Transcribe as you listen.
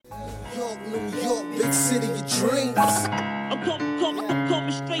I'm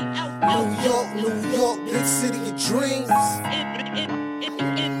coming straight out. New York, big city of dreams.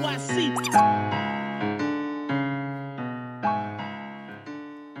 NYC.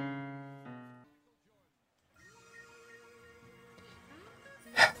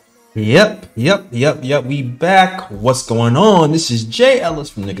 Yep. We back. What's going on? This is J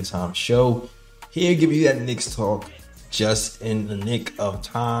Ellis from Knick of Time Show. Here, give you that Knicks talk just in the nick of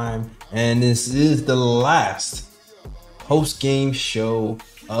time. And this is the last post-game show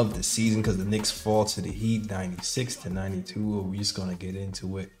of the season because the Knicks fall to the Heat 96-92. We're just going to get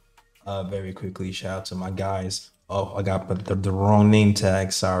into it very quickly. Shout out to my guys. Oh, I got the wrong name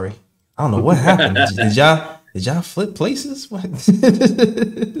tag. Sorry. I don't know what happened. Did y'all flip places? What?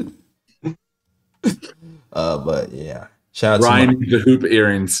 But yeah. Shout out Ryan the hoop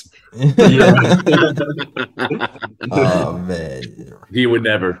earrings. Oh man, he would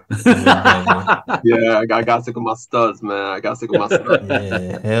never. Yeah, I got sick of my studs, man.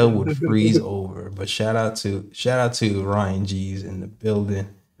 Yeah, hell would freeze over. But shout out to Ryan G's in the building.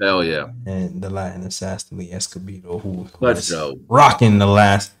 Hell yeah, and the Latin assassin Escobedo, who let's go rocking the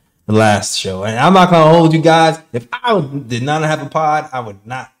last show. And I'm not gonna hold you guys. If I did not have a pod, I would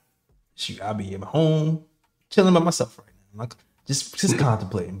not. Shoot, I'll be at home chilling by myself right now. I'm like, just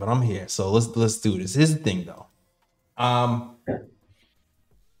contemplating, but I'm here. So let's do this. Here's the thing, though.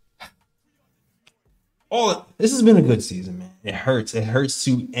 This has been a good season, man. It hurts. It hurts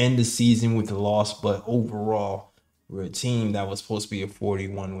to end the season with a loss, but overall, we're a team that was supposed to be a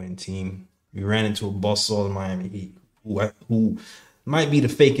 41-win team. We ran into a buzzsaw in Miami Heat, who might be the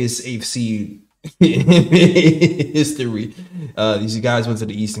fakest AFC in history. These guys went to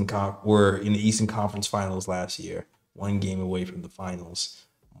the were in the Eastern Conference Finals last year, one game away from the finals.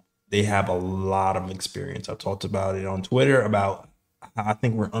 They have a lot of experience. I talked about it on Twitter about how I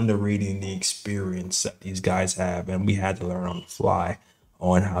think we're underrating the experience that these guys have, and we had to learn on the fly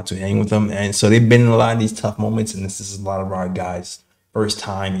on how to hang with them. And so they've been in a lot of these tough moments, and this is a lot of our guys' first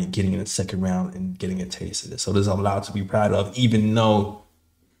time in getting in the second round and getting a taste of this. So there's a lot to be proud of, even though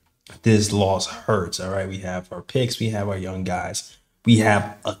this loss hurts. All right, we have our picks, we have our young guys, we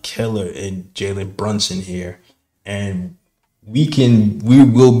have a killer in Jalen Brunson here, and we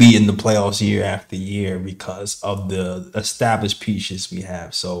will be in the playoffs year after year because of the established pieces we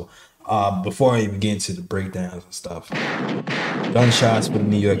have. So before I even get into the breakdowns and stuff, gunshots for the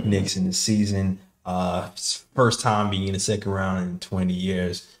New York Knicks in the season. First time being in the second round in 20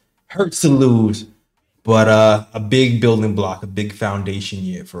 years. Hurts to lose, but a big building block, a big foundation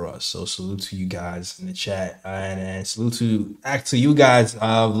year for us. So salute to you guys in the chat, and salute to you guys,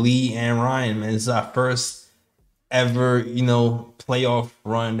 Lee and Ryan. Man, this is our first ever, playoff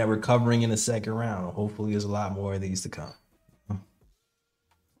run that we're covering in the second round. Hopefully, there's a lot more of these to come.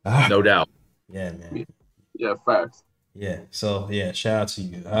 No doubt. Yeah, man. Yeah, facts. Yeah. So yeah, shout out to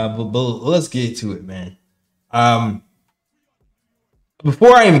you. But let's get to it, man.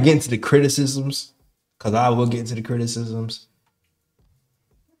 Before I even get into the criticisms, because I will get into the criticisms.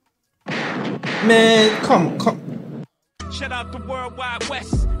 Man, come. Shout out the World Wide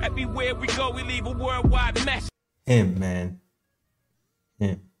West. Everywhere we go, we leave a worldwide mess. Him.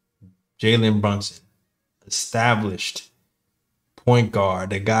 Jalen Brunson, established point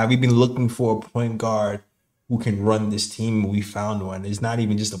guard, the guy we've been looking for, a point guard who can run this team. We found one. It's not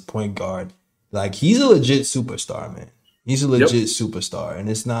even just a point guard. Like, he's a legit superstar, man. He's a legit superstar, and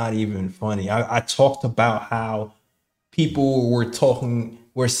it's not even funny. I talked about how people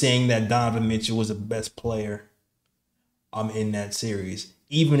were saying that Donovan Mitchell was the best player in that series.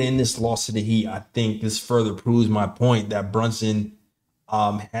 Even in this loss to the Heat, I think this further proves my point that Brunson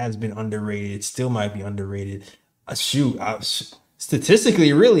has been underrated, still might be underrated.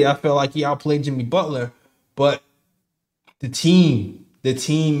 Statistically, really, I felt like he outplayed Jimmy Butler, but the team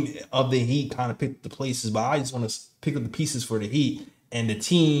of the Heat kind of picked the places. But I just want to pick up the pieces for the Heat, and the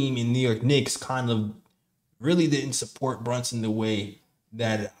team in New York Knicks kind of really didn't support Brunson the way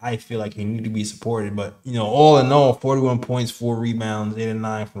that I feel like he needed to be supported. But, all in all, 41 points, 4 rebounds, 8 and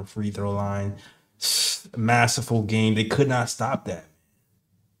 9 from the free throw line. Masterful game. They could not stop that.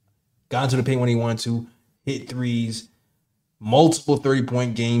 Got into the paint when he wanted to, hit threes, multiple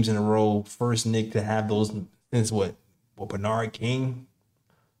 30-point games in a row. First Knick to have those since Bernard King.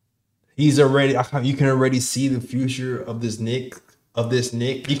 You can already see the future of this Knick.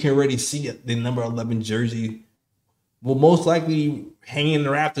 You can already see the number 11 jersey will most likely hang in the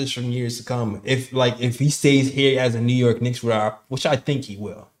rafters from years to come. If he stays here as a New York Knicks player, which I think he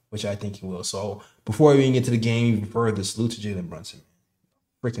will. So before we even get to the game even further, salute to Jalen Brunson.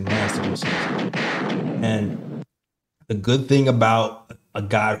 Freaking masterful season. And the good thing about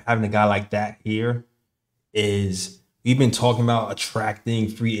having a guy like that here is we've been talking about attracting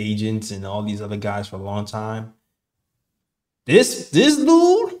free agents and all these other guys for a long time. This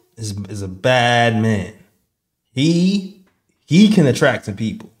dude is a bad man. He can attract some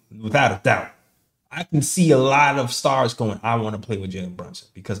people without a doubt. I can see a lot of stars going, I want to play with Jalen Brunson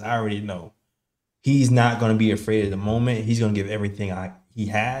because I already know he's not going to be afraid of the moment. He's going to give everything he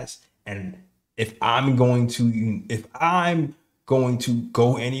has. And if I'm going to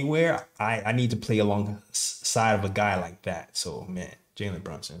go anywhere, I need to play alongside of a guy like that. So, man, Jalen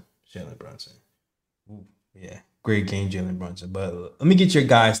Brunson. Ooh, yeah, great game, Jalen Brunson. But let me get your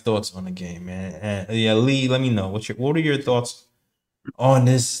guys' thoughts on the game, man. Lee, let me know what are your thoughts on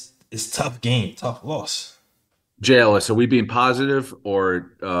this tough game, tough loss. J Ellis, are we being positive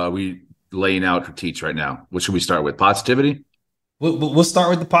or are we laying out critiques right now? What should we start with? Positivity? We'll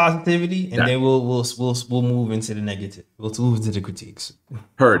start with the positivity, and then we'll move into the negative. We'll move into the critiques.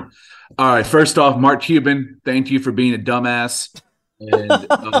 Heard. All right. First off, Mark Cuban, thank you for being a dumbass and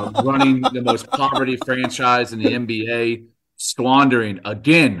running the most poverty franchise in the NBA, squandering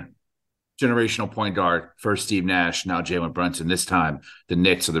again generational point guard. First Steve Nash, now Jalen Brunson. This time, the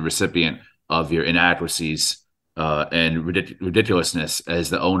Knicks are the recipient of your inadequacies and ridiculousness as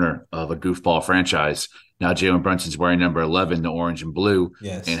the owner of a goofball franchise. Now Jalen Brunson's wearing number 11, the orange and blue,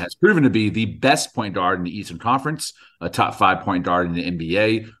 and has proven to be the best point guard in the Eastern Conference, a top 5 point guard in the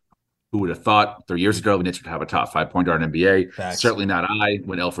NBA. Who would have thought 3 years ago the Knicks would have a top 5 point guard in the NBA? Facts. Certainly not I,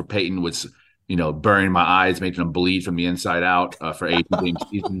 when Elfrid Payton was, burning my eyes, making them bleed from the inside out for 18-game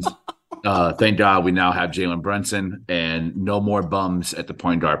seasons. Thank God we now have Jalen Brunson and no more bums at the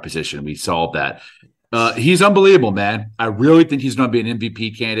point guard position. We solved that. He's unbelievable, man. I really think he's going to be an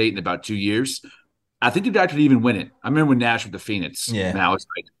MVP candidate in about 2 years. I think the guy could even win it. I remember when Nash with the Phoenix. Yeah. Now it's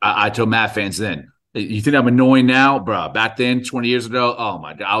like I told Matt fans then, you think I'm annoying now, bro? Back then, 20 years ago, oh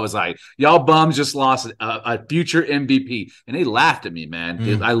my God, I was like, y'all bums just lost a future MVP, and they laughed at me, man.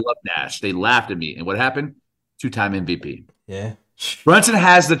 I love Nash. They laughed at me, and what happened? 2-time MVP. Yeah. Brunson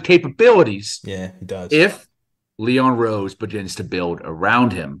has the capabilities. Yeah, he does. If Leon Rose begins to build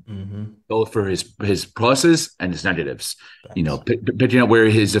around him, both for his pluses and his negatives. Thanks. Picking up where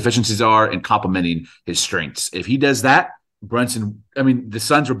his deficiencies are and complementing his strengths. If he does that, Brunson, the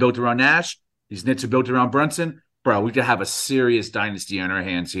Suns were built around Nash. These Knicks are built around Brunson. Bro, we could have a serious dynasty on our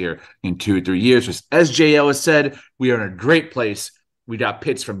hands here in 2 or 3 years. As J Ellis said, we are in a great place. We got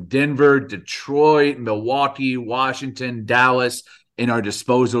picks from Denver, Detroit, Milwaukee, Washington, Dallas in our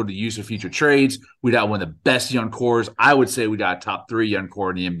disposal to use for future trades. We got one of the best young cores. I would say we got a top 3 young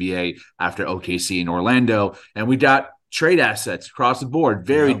core in the NBA after OKC and Orlando. And we got trade assets across the board.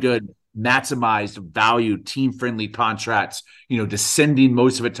 Very good, maximized value, team-friendly contracts, descending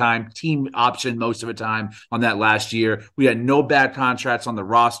most of the time, team option most of the time on that last year. We had no bad contracts on the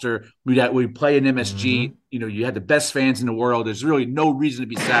roster. We play in MSG. You had the best fans in the world. There's really no reason to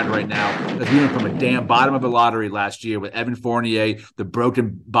be sad right now because we went from a damn bottom of the lottery last year with Evan Fournier, the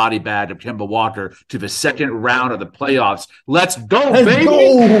broken body bag of Kemba Walker, to the second round of the playoffs. Let's go, baby!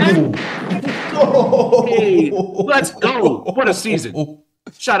 Hey, let's go! What a season!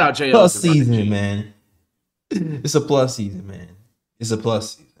 Shout out J Ellis. Plus season, man. It's a plus season, man. It's a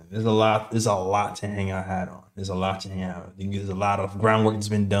plus season. There's a lot to hang our hat on. There's a lot to hang out. There's a lot of groundwork that's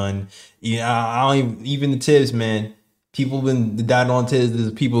been done. I don't even the Tibbs, man. People been died on Tibbs.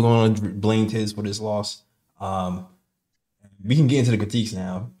 There's people going to blame Tibbs for this loss. We can get into the critiques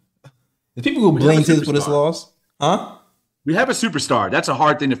now. There's people who blame Tibbs for this loss, huh? We have a superstar. That's a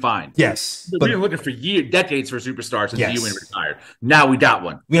hard thing to find. Yes. We've been looking for decades for a superstar since Ewing retired. Now we got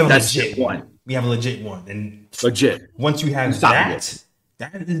one. We have a legit one. We have a legit one. And legit. Once you have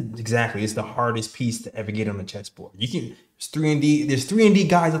that is exactly, it's the hardest piece to ever get on the chessboard. There's 3-and-D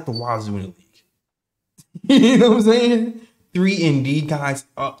guys up the wazoo in the league. You know what I'm saying? 3-and-D guys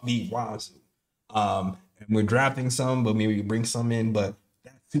up the wazoo. And we're drafting some, but maybe we bring some in, but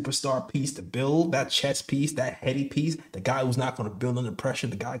superstar piece to build, that chess piece, that heady piece, the guy who's not going to build under pressure,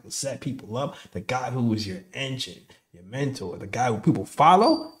 the guy who can set people up, the guy who is your engine, your mentor, the guy who people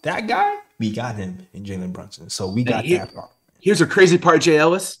follow, that guy, we got him in Jalen Brunson. So we got that part. Here's a crazy part, J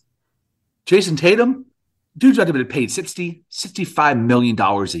Ellis. Jason Tatum, dude's about to be paid $65 million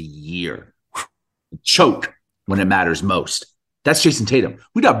a year. Choke when it matters most. That's Jason Tatum.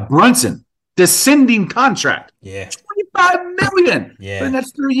 We got Brunson, descending contract. Yeah. $25 million. Yeah. And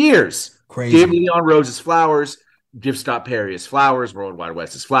that's 3 years. Crazy. Give Leon Rose his flowers. Give Scott Perry his flowers. World Wide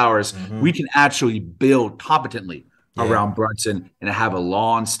West his flowers. We can actually build competently around Brunson and have a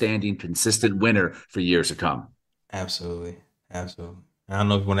long-standing, consistent winner for years to come. Absolutely. I don't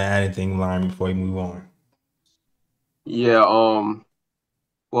know if you want to add anything, Lime, before we move on. Yeah.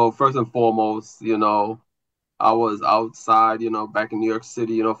 Well, first and foremost, I was outside, back in New York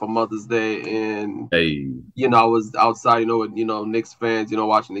City, for Mother's Day, and Hey, I was outside, with Knicks fans,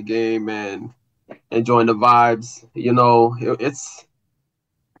 watching the game and enjoying the vibes. It's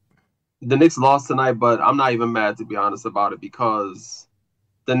the Knicks lost tonight, but I'm not even mad, to be honest about it, because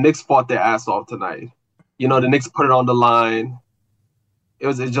the Knicks fought their ass off tonight. The Knicks put it on the line.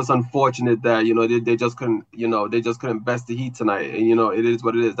 It's just unfortunate that they just couldn't best the Heat tonight, and it is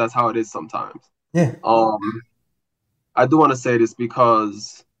what it is. That's how it is sometimes. Yeah. I do want to say this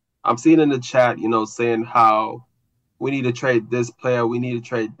because I'm seeing in the chat, saying how we need to trade this player, we need to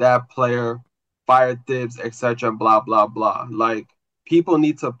trade that player, fire Thibs, etc., and blah blah blah. Like, people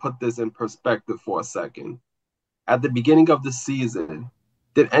need to put this in perspective for a second. At the beginning of the season,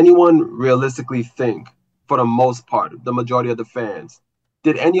 did anyone realistically think, for the most part, the majority of the fans,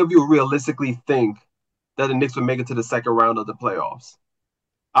 did any of you realistically think that the Knicks would make it to the second round of the playoffs?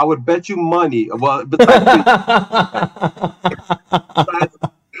 I would bet you money. Well, besides,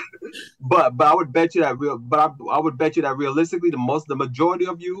 but I would bet you that I would bet you that realistically, the majority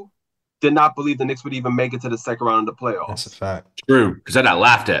of you did not believe the Knicks would even make it to the second round of the playoffs. That's a fact. true, because I got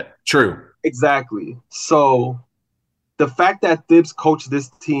laughed at. True. Exactly. So the fact that Thibs coached this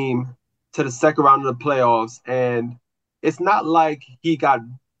team to the second round of the playoffs, and it's not like he got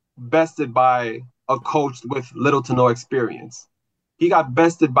bested by a coach with little to no experience. He got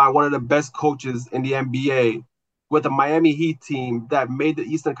bested by one of the best coaches in the NBA with a Miami Heat team that made the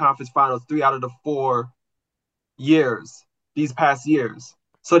Eastern Conference Finals 3 out of the 4 years, these past years.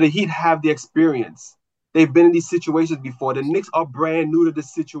 So the Heat have the experience. They've been in these situations before. The Knicks are brand new to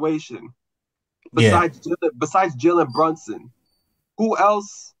this situation. Besides Jalen Brunson, who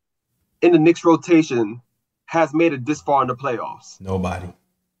else in the Knicks rotation has made it this far in the playoffs? Nobody.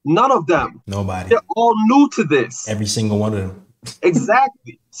 None of them. Nobody. They're all new to this. Every single one of them.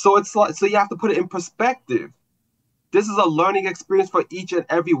 Exactly. So it's like, so you have to put it in perspective. This is a learning experience for each and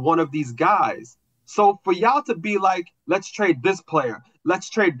every one of these guys. So for y'all to be like, let's trade this player, let's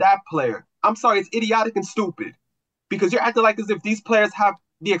trade that player, I'm sorry, it's idiotic and stupid, because you're acting like as if these players have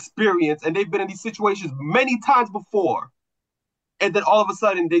the experience and they've been in these situations many times before, and then all of a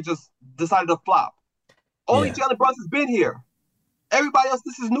sudden they just decided to flop. Only Jalen Brunson's been here. Everybody else,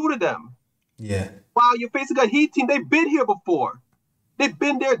 this is new to them. Yeah. Wow, you're facing a Heat team. They've been here before. They've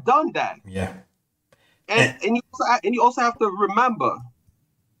been there, done that. Yeah. And you also have to remember,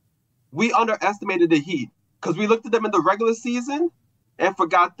 we underestimated the Heat because we looked at them in the regular season and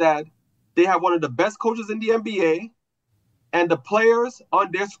forgot that they have one of the best coaches in the NBA, and the players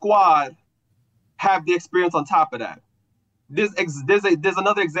on their squad have the experience on top of that. There's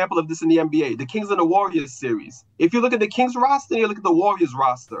another example of this in the NBA, the Kings and the Warriors series. If you look at the Kings roster and you look at the Warriors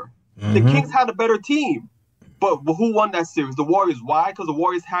roster, the Kings had a better team. But who won that series? The Warriors. Why? Because the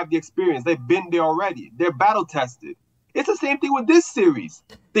Warriors have the experience. They've been there already. They're battle-tested. It's the same thing with this series.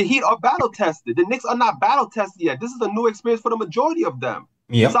 The Heat are battle-tested. The Knicks are not battle-tested yet. This is a new experience for the majority of them.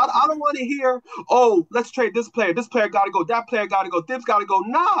 Yep. So I don't want to hear, oh, let's trade this player. This player got to go. That player got to go. Thibs got to go.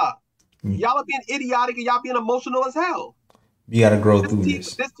 Nah. Y'all are being idiotic and y'all being emotional as hell. You got to grow through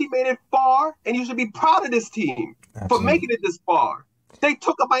this. This team made it far, and you should be proud of this team for making it this far. They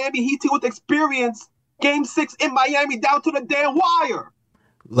took a Miami Heat team with experience, Game 6 in Miami, down to the damn wire.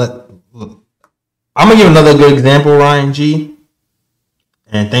 Look, I'm gonna give another good example, Ryan G.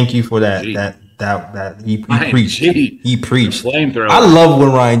 And thank you for that. That he preached. He preached. Flamethrower. I love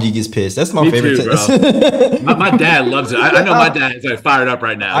when Ryan G gets pissed. That's my favorite. Too, my dad loves it. I know my dad is like fired up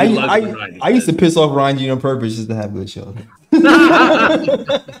right now. I used to piss off Ryan G on purpose just to have a good show.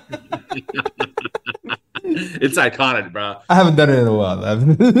 It's iconic, bro. I haven't done it in a while.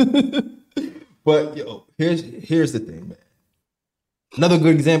 But here's the thing, man. Another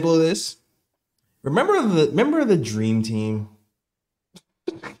good example of this. Remember the Dream Team?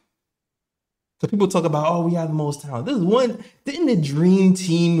 So people talk about, oh, we have the most talent. This is one. Didn't the Dream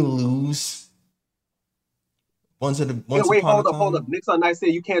Team lose? Hold up. Knicks on night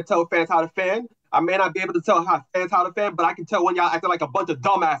saying you can't tell fans how to fan. I may not be able to tell fans how to fan, but I can tell when y'all acting like a bunch of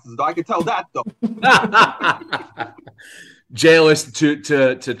dumbasses, though. I can tell that, though. J Ellis,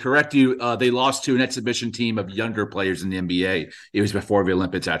 to correct you, they lost to an exhibition team of younger players in the NBA. It was before the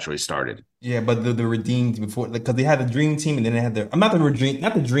Olympics actually started. Yeah, but the redeemed before, because they had the Dream Team and then they had not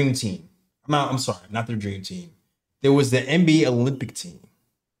the Dream Team. I'm sorry, not the Dream Team. There was the NBA Olympic team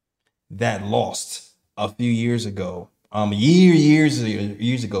that lost a few years ago,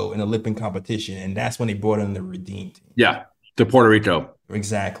 years ago in Olympic competition, and that's when they brought in the redeemed team. Yeah, to Puerto Rico.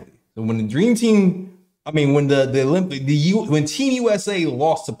 Exactly. So when the Dream Team, when when Team USA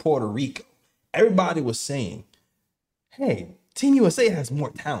lost to Puerto Rico, everybody was saying, "Hey, Team USA has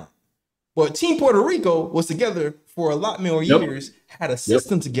more talent." But Team Puerto Rico was together for a lot more years, had a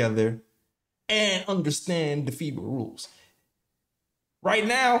system together, and understand the FIBA rules. Right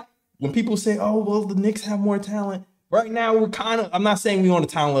now, when people say, "Oh, well, the Knicks have more talent," right now we're I'm not saying we're on the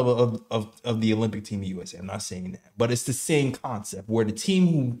talent level of the Olympic team, the USA. I'm not saying that, but it's the same concept where the team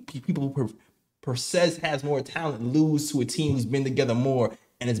who people says has more talent lose to a team who's been together more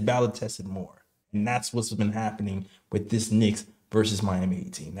and is battle tested more, and that's what's been happening with this Knicks versus Miami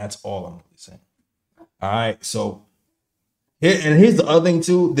Heat team. That's all I'm really saying. All right, so here's the other thing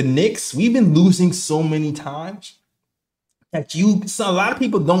too. The Knicks, we've been losing so many times that a lot of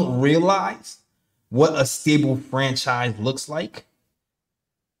people don't realize what a stable franchise looks like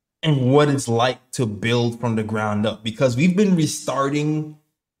and what it's like to build from the ground up, because we've been restarting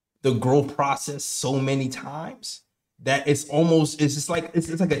the growth process so many times that it's just like it's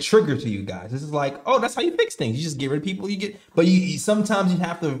like a trigger to you guys. This is like, oh, that's how you fix things. You just get rid of people. But sometimes you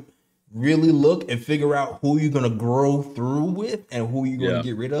have to really look and figure out who you're gonna grow through with and who you're gonna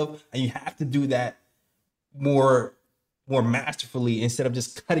get rid of, and you have to do that more masterfully instead of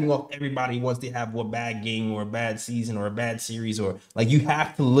just cutting off everybody once they have a bad game or a bad season or a bad series, or like you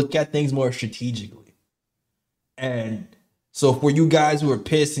have to look at things more strategically. And so for you guys who are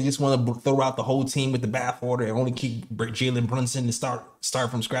pissed and just want to throw out the whole team with the bathwater and only keep Jalen Brunson and start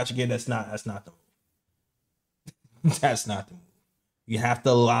from scratch again, that's not the move. That's not the move. You have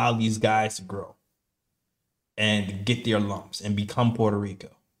to allow these guys to grow and get their lumps and become Puerto Rico.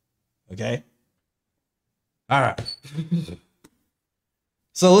 Okay? All right.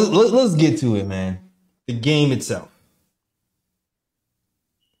 So let's get to it, man. The game itself.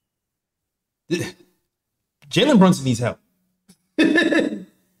 Jalen Brunson needs help.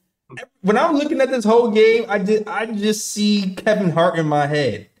 When I'm looking at this whole game, I just see Kevin Hart in my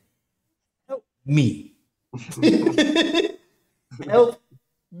head. Help me. Help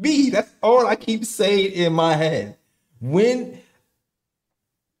me. That's all I keep saying in my head.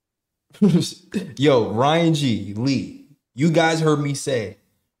 Yo, Ryan G, Lee, you guys heard me say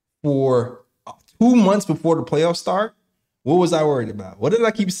for 2 months before the playoffs start, what was I worried about? What did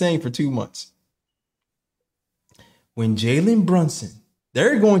I keep saying for 2 months? When Jalen Brunson,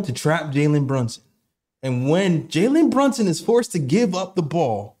 they're going to trap Jalen Brunson. And when Jalen Brunson is forced to give up the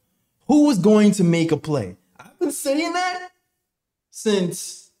ball, who is going to make a play? I've been saying that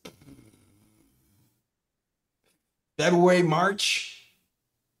since February, March.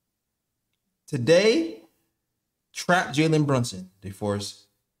 Today, trap Jalen Brunson. They force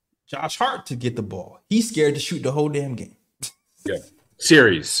Josh Hart to get the ball. He's scared to shoot the whole damn game. Yeah.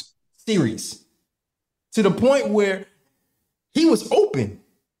 Series. To the point where he was open.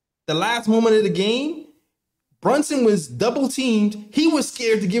 The last moment of the game, Brunson was double teamed. He was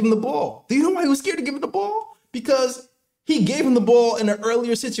scared to give him the ball. Do you know why he was scared to give him the ball? Because he gave him the ball in an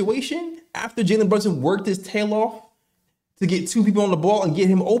earlier situation after Jalen Brunson worked his tail off to get two people on the ball and get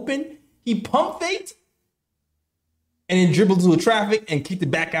him open. He pump faked and then dribbled to a traffic and kicked it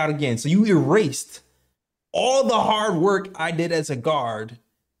back out again. So you erased all the hard work I did as a guard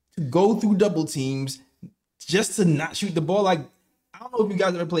to go through double teams just to not shoot the ball. Like, I don't know if you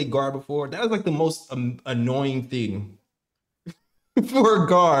guys ever played guard before. That was like the most annoying thing for a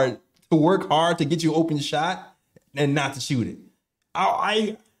guard, to work hard to get you an open shot and not to shoot it.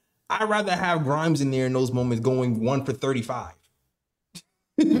 I'd rather have Grimes in there in those moments going 1 for 35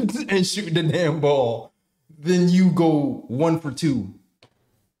 and shooting the damn ball than you go 1 for 2.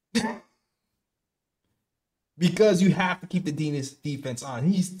 Because you have to keep the defense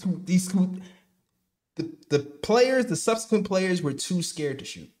on. The players, the subsequent players were too scared to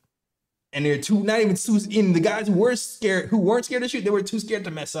shoot. And they're not even too, in the guys who weren't scared to shoot, they were too scared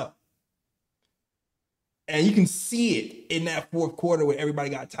to mess up. And you can see it in that fourth quarter where everybody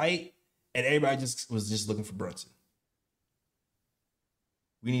got tight and everybody was just looking for Brunson.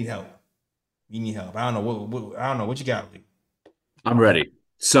 We need help. I don't know what you got, Lee. I'm ready.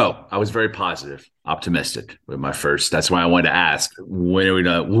 So I was very positive, optimistic with my first. That's why I wanted to ask,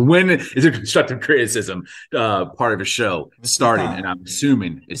 when is a constructive criticism part of the show starting? And I'm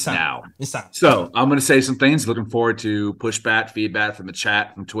assuming it's now. It's time. So I'm going to say some things. Looking forward to pushback, feedback from the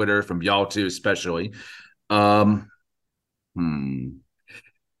chat, from Twitter, from y'all too, especially. For the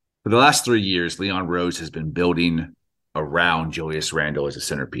last 3 years, Leon Rose has been building around Julius Randle as a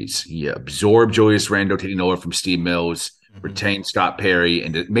centerpiece. He absorbed Julius Randle, taking over from Steve Mills, retained Scott Perry,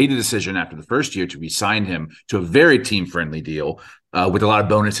 and made a decision after the first year to re-sign him to a very team-friendly deal with a lot of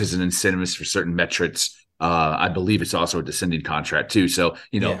bonuses and incentives for certain metrics. I believe it's also a descending contract too. So,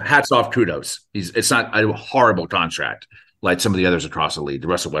 hats off, kudos. It's not a horrible contract like some of the others across the league, the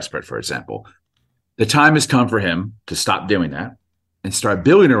Russell Westbrook, for example. The time has come for him to stop doing that and start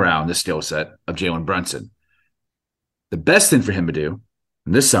building around the skill set of Jalen Brunson. The best thing for him to do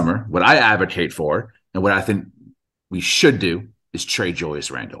this summer, what I advocate for, and what I think we should do, is trade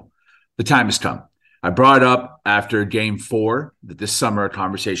Julius Randle. The time has come. I brought up after game 4 that this summer a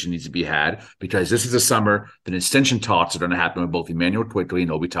conversation needs to be had, because this is a summer that extension talks are going to happen with both Emmanuel Quickly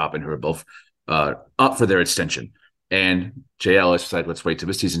and Obi Toppin, who are both up for their extension. And J Ellis was like, let's wait till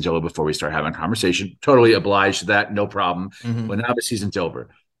the season's over before we start having a conversation. Totally obliged to that, no problem. But now the season's over.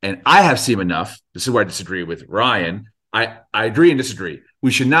 And I have seen enough. This is where I disagree with Ryan. I agree and disagree.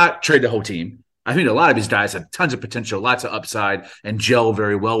 We should not trade the whole team. I think a lot of these guys have tons of potential, lots of upside, and gel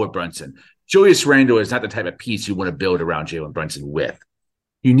very well with Brunson. Julius Randle is not the type of piece you want to build around Jalen Brunson with.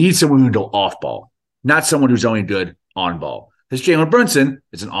 You need someone who can go off ball, not someone who's only good on ball. Because Jalen Brunson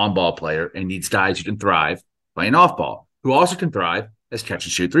is an on ball player and needs guys who can thrive playing off ball, who also can thrive as catch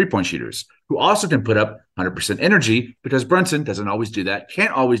and shoot 3-point shooters, who also can put up 100% energy, because Brunson doesn't always do that,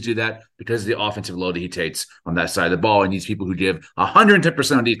 can't always do that because of the offensive load that he takes on that side of the ball. He needs people who give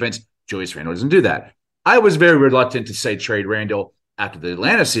 110% on defense. Julius Randle doesn't do that. I was very reluctant to say trade Randle after the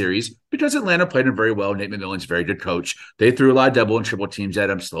Atlanta series because Atlanta played him very well. Nate McMillan's a very good coach. They threw a lot of double and triple teams at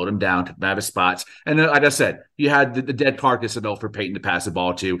him, slowed him down, took him out of his spots. And like I said, you had the dead carcass of Elfrid Payton to pass the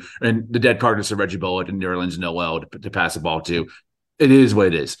ball to, and the dead carcass of Reggie Bullock and Nerlens Noel to pass the ball to. It is what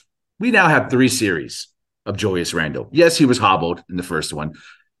it is. We now have 3 series of Julius Randle. Yes, he was hobbled in the first one.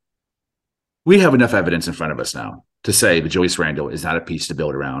 We have enough evidence in front of us now to say that Julius Randle is not a piece to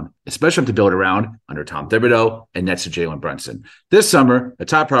build around, especially to build around under Tom Thibodeau and next to Jalen Brunson. This summer, a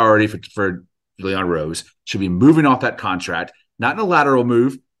top priority for Leon Rose should be moving off that contract, not in a lateral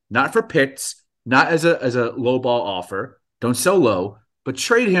move, not for picks, not as a low ball offer. Don't sell low, but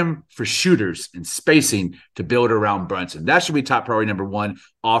trade him for shooters and spacing to build around Brunson. That should be top priority number 1.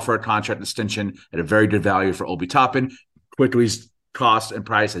 Offer a contract extension at a very good value for Obi Toppin. Quickly's cost and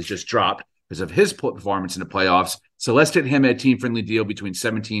price has just dropped because of his performance in the playoffs. So let's get him a team-friendly deal between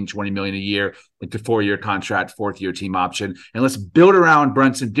 $17-20 million a year, like the 4-year contract, 4th-year team option. And let's build around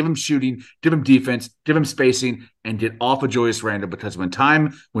Brunson, give him shooting, give him defense, give him spacing, and get off of Julius Randle, because when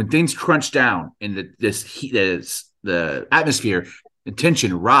things crunch down and the atmosphere and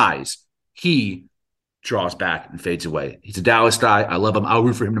tension rise, he draws back and fades away. He's a Dallas guy. I love him. I'll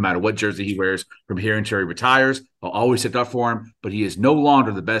root for him no matter what jersey he wears from here until he retires. I'll always sit up for him, but he is no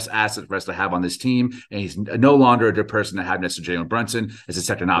longer the best asset for us to have on this team, and he's no longer a good person to have next to Jalen Brunson as a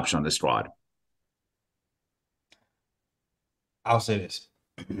second option on this squad. I'll say this.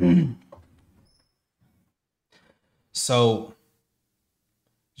 So,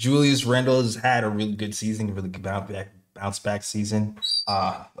 Julius Randle has had a really good season, a really good bounce back season.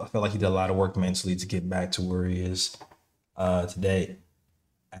 I felt like he did a lot of work mentally to get back to where he is today,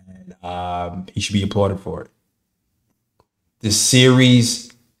 and he should be applauded for it. This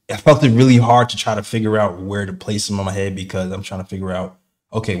series, I felt it really hard to try to figure out where to place him on my head, because I'm trying to figure out,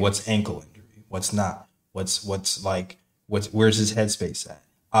 okay, what's ankle injury, what's not, where's his headspace at.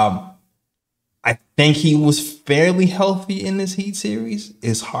 I think he was fairly healthy in this Heat series.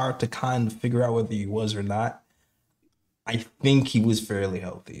 It's hard to kind of figure out whether he was or not. I think he was fairly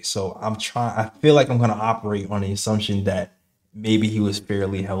healthy. So I feel like I'm going to operate on the assumption that maybe he was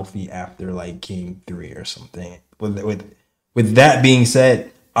fairly healthy after like game 3 or something. With that being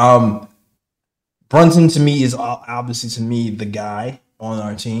said, Brunson to me is obviously the guy on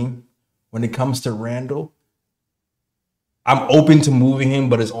our team. When it comes to Randle, I'm open to moving him,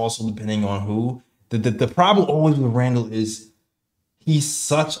 but it's also depending on who. The problem always with Randle is he's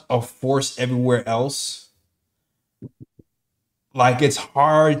such a force everywhere else. Like, it's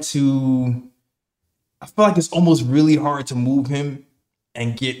hard to, I feel like it's almost really hard to move him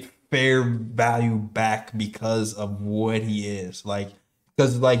and get fair value back because of what he is. Like,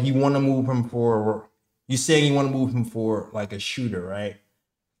 because like you want to move him for, you're saying you want to move him for like a shooter, right?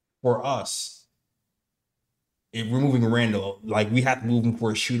 For us, if we're moving Randle, like we have to move him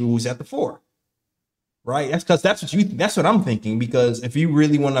for a shooter who's at the 4. Right? That's what I'm thinking, because if you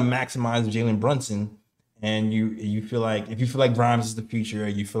really want to maximize Jalen Brunson, and you feel like, if you feel like Grimes is the future,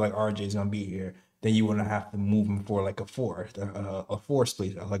 you feel like RJ is gonna be here, then you want to have to move him for like a 4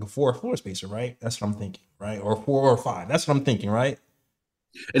 spacer, like a 4 floor spacer, right? That's what I'm thinking, right? Or 4 or 5. That's what I'm thinking, right?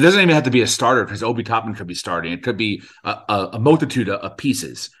 It doesn't even have to be a starter, because Obi Toppin could be starting. It could be a multitude of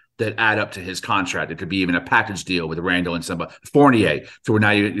pieces that add up to his contract. It could be even a package deal with Randle and somebody, Fournier. So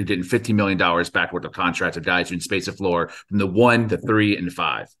now you're getting $50 million back worth of contracts of guys who can space the floor from the 1, the 3, and the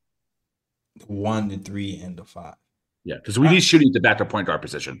 5. 1, the 3, and the 5. Yeah, because we need shooting at the backup point guard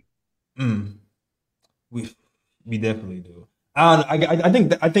position. We definitely do.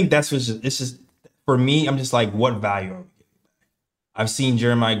 I think that's what's just, it's just, for me, I'm just like, what value are we getting back? I've seen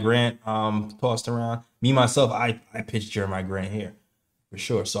Jeremiah Grant tossed around. Me myself, I pitched Jeremiah Grant here for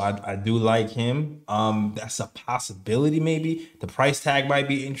sure. So I do like him. That's a possibility. Maybe the price tag might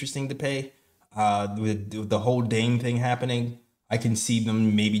be interesting to pay. With the whole Dame thing happening, I can see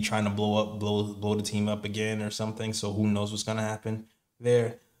them maybe trying to blow the team up again or something. So who knows what's gonna happen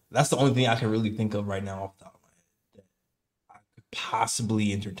there? That's the only thing I can really think of right now off the top of my head that I could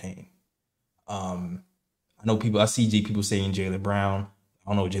possibly entertain. I know people. I see people saying Jaylen Brown. I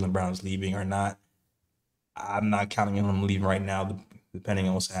don't know if Jaylen Brown is leaving or not. I'm not counting on him leaving right now, depending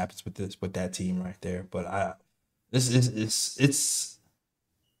on what happens with that team right there. But it's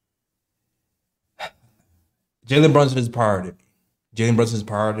Jalen Brunson is a priority. Jalen Brunson is a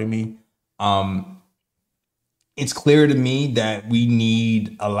priority to me. It's clear to me that we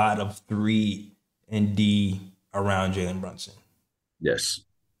need a lot of 3 and D around Jalen Brunson. Yes.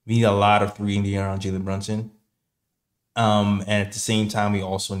 We need a lot of 3 and D around Jalen Brunson. And at the same time, we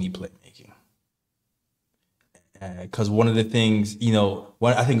also need playmaking. Because one of the things,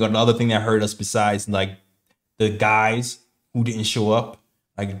 I think another thing that hurt us besides like the guys who didn't show up,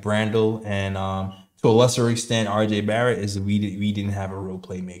 like Brandel and to a lesser extent RJ Barrett, is we didn't have a real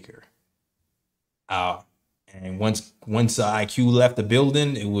playmaker. And once IQ left the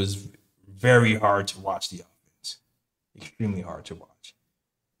building, it was very hard to watch the offense. Extremely hard to watch.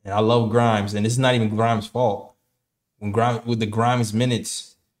 And I love Grimes, and this is not even Grimes' fault. With the Grimes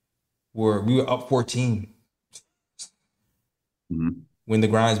minutes, we were up 14 when the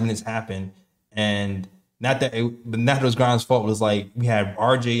Grimes minutes happened, and not that it was Grimes' fault. It was like we had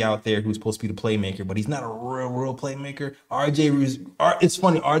RJ out there who's supposed to be the playmaker, but he's not a real playmaker. It's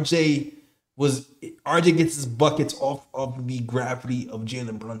funny. RJ gets his buckets off of the gravity of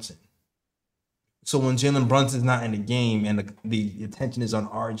Jalen Brunson. So when Jalen Brunson's not in the game and the attention is on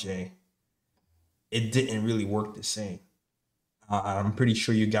RJ, it didn't really work the same. I'm pretty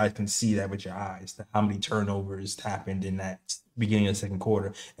sure you guys can see that with your eyes, how many turnovers happened in that beginning of the second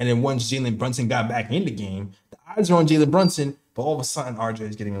quarter. And then once Jalen Brunson got back in the game, the eyes are on Jalen Brunson, but all of a sudden RJ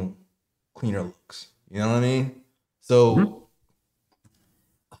is getting cleaner looks. You know what I mean? So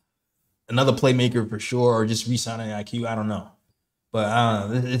another playmaker for sure, or just re-signing IQ, I don't know. But I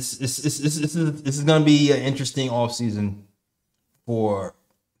don't know. This is going to be an interesting offseason for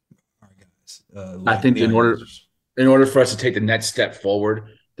our guys. I think in order for us to take the next step forward,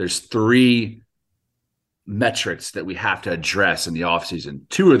 there's 3 metrics that we have to address in the offseason.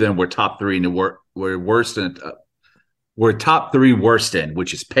 2 of them were top 3 and we're top 3 worst in,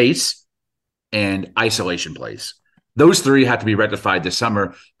 which is pace and isolation plays. Those 3 have to be rectified this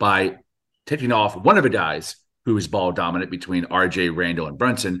summer by taking off one of the guys who is ball dominant between RJ, Randall, and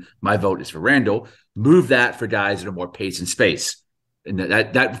Brunson. My vote is for Randall. Move that for guys that are more pace and space. And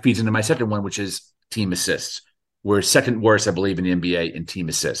that feeds into my second one, which is team assists. We're second worst, I believe, in the NBA in team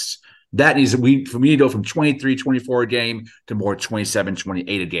assists. That needs for me to go from 23, 24 a game to more 27,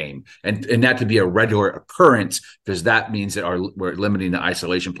 28 a game. And that to be a regular occurrence, because that means that we're limiting the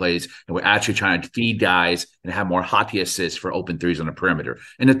isolation plays and we're actually trying to feed guys and have more hockey assists for open threes on the perimeter.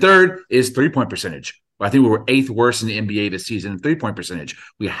 And the third is 3-point percentage. I think we were 8th worst in the NBA this season in 3-point percentage.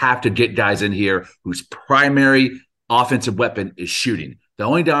 We have to get guys in here whose primary offensive weapon is shooting. The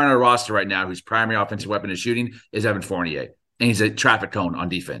only guy on our roster right now whose primary offensive weapon is shooting is Evan Fournier. And he's a traffic cone on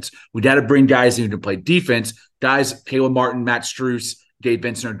defense. We got to bring guys in who can play defense. Guys, Caleb Martin, Matt Strus, Gabe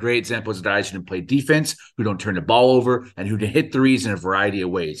Benson are great examples of guys who can play defense, who don't turn the ball over, and who can hit threes in a variety of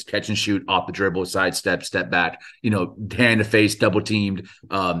ways. Catch and shoot, off the dribble, sidestep, step back, hand to face, double teamed,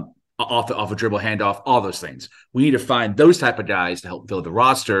 off a dribble handoff, all those things. We need to find those type of guys to help build the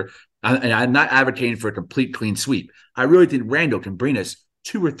roster. And I'm not advocating for a complete clean sweep. I really think Randall can bring us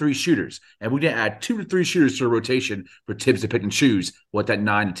 2 or 3 shooters. And we didn't add 2 to 3 shooters to a rotation for Tibbs to pick and choose what that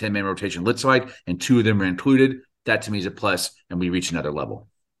 9 to 10 man rotation looks like. And 2 of them are included. That to me is a plus, and we reach another level.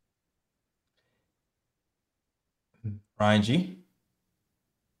 Ryan G?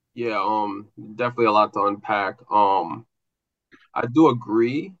 Yeah, definitely a lot to unpack. I do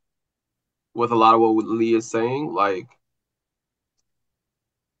agree with a lot of what Lee is saying. Like,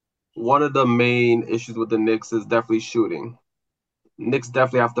 one of the main issues with the Knicks is definitely shooting. Knicks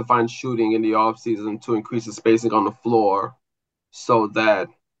definitely have to find shooting in the offseason to increase the spacing on the floor so that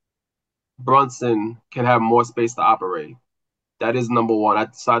Brunson can have more space to operate. That is number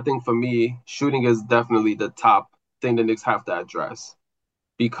one. So I think for me, shooting is definitely the top thing the Knicks have to address.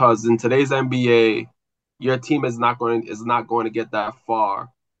 Because in today's NBA, your team is not going to get that far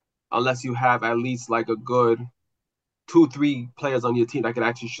unless you have at least like a good 2-3 players on your team that can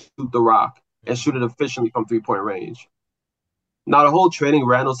actually shoot the rock and shoot it efficiently from 3-point range. Now, the whole trading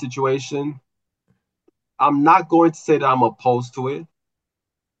Randall situation, I'm not going to say that I'm opposed to it,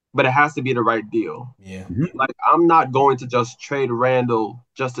 but it has to be the right deal. Yeah. Like, I'm not going to just trade Randall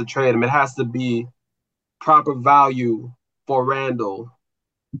just to trade him. It has to be proper value for Randall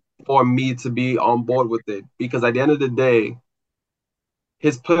for me to be on board with it. Because at the end of the day,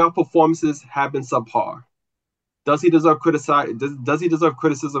 his playoff performances have been subpar. Does he deserve does he deserve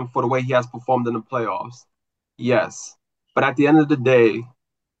criticism for the way he has performed in the playoffs? Yes. But at the end of the day,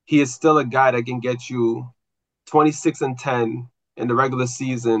 he is still a guy that can get you 26 and 10 in the regular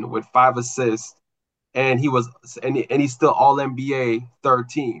season with 5 assists, and he's still all NBA third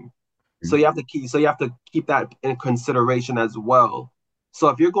team. So you have to keep that in consideration as well. So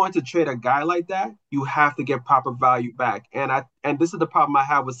if you're going to trade a guy like that, you have to get proper value back. And this is the problem I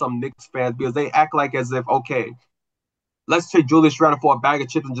have with some Knicks fans, because they act like as if, okay, let's trade Julius Randle for a bag of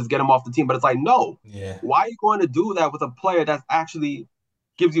chips and just get him off the team. But it's like, no. Yeah. Why are you going to do that with a player that actually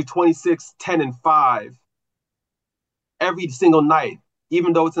gives you 26, 10, and 5 every single night,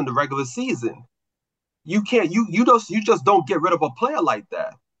 even though it's in the regular season? You can't you just don't get rid of a player like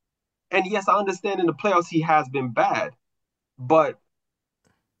that. And yes, I understand in the playoffs he has been bad, but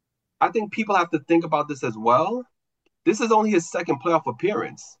I think people have to think about this as well. This is only his second playoff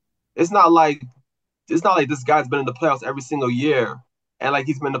appearance. It's not like this guy's been in the playoffs every single year, and like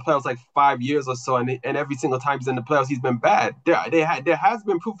he's been in the playoffs like 5 years or so, and every single time he's in the playoffs he's been bad. There has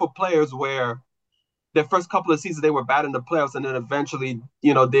been proof of players where their first couple of seasons they were bad in the playoffs, and then eventually,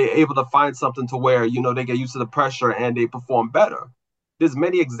 they're able to find something to where, they get used to the pressure and they perform better. There's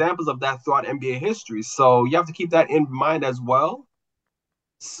many examples of that throughout NBA history. So you have to keep that in mind as well.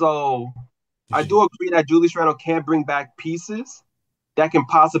 So I do agree that Julius Randle can bring back pieces that can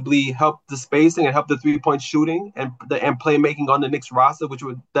possibly help the spacing and help the 3-point shooting and playmaking on the Knicks roster, which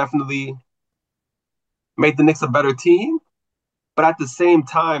would definitely make the Knicks a better team. But at the same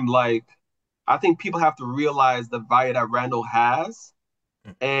time, like, I think people have to realize the value that Randall has,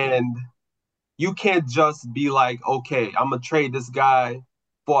 and you can't just be like, okay, I'm gonna trade this guy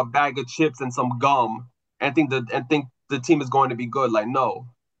for a bag of chips and some gum and think the team is going to be good. Like, no,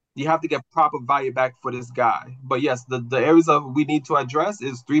 you have to get proper value back for this guy. But yes, the areas we need to address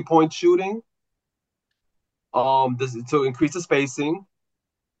is 3-point shooting, this to increase the spacing,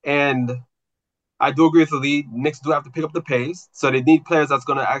 and I do agree with Lee. Knicks do have to pick up the pace, so they need players that's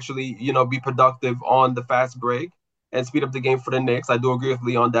going to actually, be productive on the fast break and speed up the game for the Knicks. I do agree with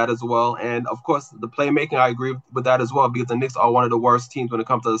Lee on that as well, and of course, the playmaking, I agree with that as well, because the Knicks are one of the worst teams when it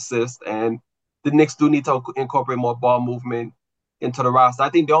comes to assists, and the Knicks do need to incorporate more ball movement into the roster. I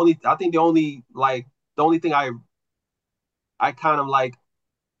think the only thing I kind of like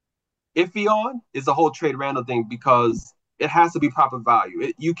iffy on is the whole trade Randall thing, because it has to be proper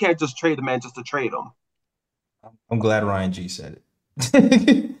value. You can't just trade the man just to trade him. I'm glad Ryan G said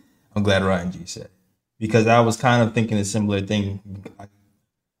it. I'm glad Ryan G said it, because I was kind of thinking a similar thing.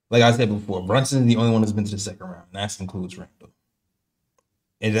 Like I said before, Brunson is the only one that's been to the second round, and that includes Randall.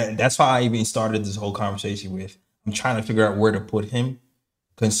 And that's why I even started this whole conversation with, I'm trying to figure out where to put him,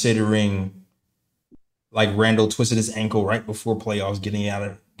 considering like Randall twisted his ankle right before playoffs, getting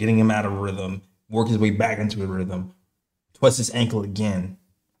him out of rhythm, work his way back into a rhythm, twists his ankle again,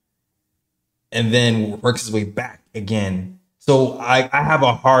 and then works his way back again. So I have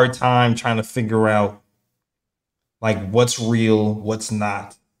a hard time trying to figure out like what's real, what's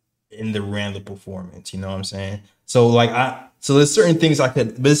not in the Randall performance. You know what I'm saying? So there's certain things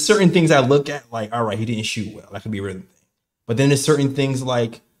there's certain things I look at like, all right, he didn't shoot well. That could be a rhythm thing. But then there's certain things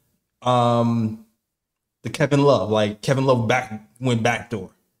like the Kevin Love, like Kevin Love went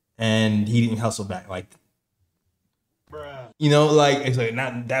backdoor and he didn't hustle back. Like, it's like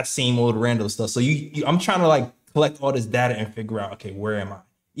not that same old Randall stuff. So I'm trying to like collect all this data and figure out, okay, where am I?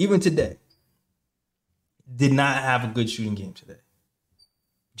 Even today, did not have a good shooting game today.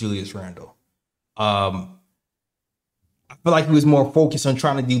 Julius Randle. I feel like he was more focused on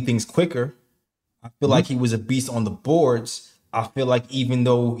trying to do things quicker. I feel like he was a beast on the boards. I feel like even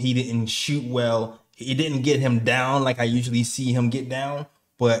though he didn't shoot well, it didn't get him down like I usually see him get down.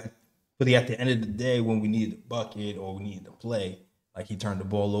 But at the end of the day, when we needed a bucket or we needed to play, like he turned the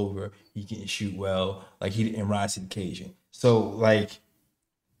ball over, he didn't shoot well, like he didn't rise to the occasion. So like,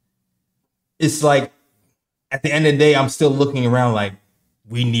 it's like at the end of the day, I'm still looking around like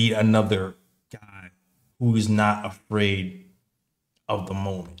we need another guy who is not afraid of the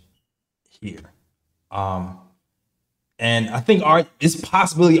moment here. And I think it's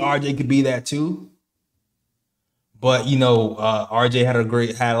possibility RJ could be that too. But RJ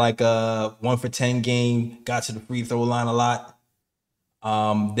had like a 1 for 10 game, got to the free throw line a lot,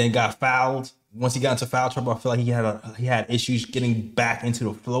 then got fouled once he got into foul trouble, I feel like he had issues getting back into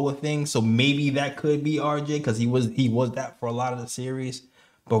the flow of things. So maybe that could be RJ because he was that for a lot of the series.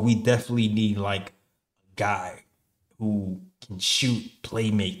 But we definitely need like a guy who can shoot,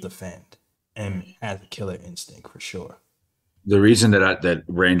 play, make, defend, and has a killer instinct for sure. The reason that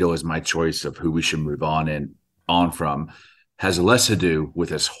Randall is my choice of who we should move on from has less to do with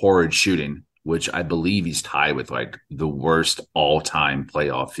his horrid shooting, which I believe he's tied with like the worst all-time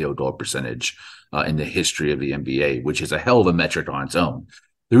playoff field goal percentage in the history of the NBA, which is a hell of a metric on its own.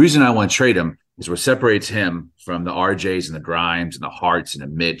 The reason I want to trade him is what separates him from the RJs and the Grimes and the Harts and the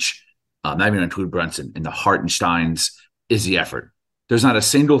Mitch, not even to include Brunson, and the Hartensteins, is the effort. There's not a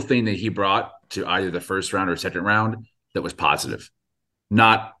single thing that he brought to either the first round or second round that was positive.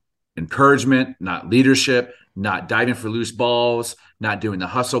 Not encouragement, not leadership, not diving for loose balls, not doing the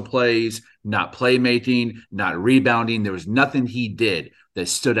hustle plays, not playmaking, not rebounding. There was nothing he did that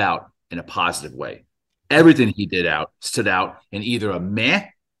stood out in a positive way. Everything he did stood out in either a meh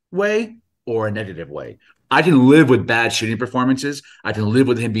way or a negative way. I can live with bad shooting performances. I can live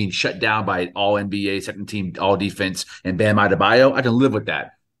with him being shut down by an all-NBA, second team, all-defense, and Bam Adebayo. I can live with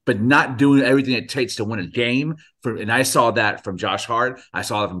that. But not doing everything it takes to win a game. And I saw that from Josh Hart. I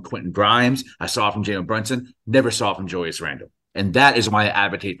saw it from Quentin Grimes. I saw it from Jalen Brunson. Never saw it from Julius Randle. And that is why I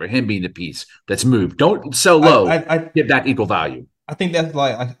advocate for him being the piece that's moved. Don't sell low. Give back equal value. I think that's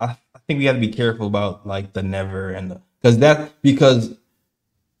like I think we got to be careful about like the never and the because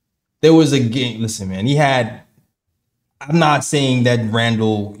there was a game. Listen, man, I'm not saying that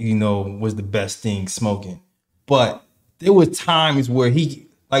Randall, was the best thing smoking, but there were times where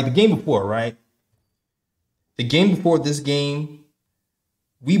like the game before, right? The game before this game,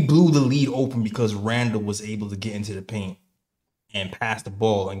 we blew the lead open because Randall was able to get into the paint and pass the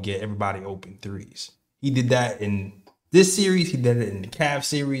ball and get everybody open threes. He did that in this series. He did it in the Cavs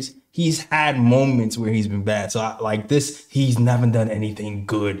series. He's had moments where he's been bad. So he's never done anything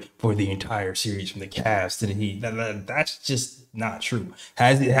good for the entire series from the Cavs to the Heat. That's just not true.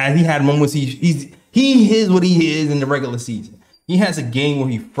 Has he had moments? He is what he is in the regular season. He has a game where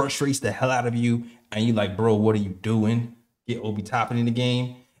he frustrates the hell out of you, and you're like, bro, what are you doing? Get Obi Toppin in the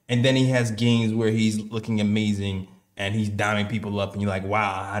game. And then he has games where he's looking amazing and he's diming people up, and you're like,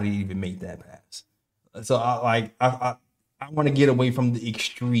 wow, how did he even make that pass? So I want to get away from the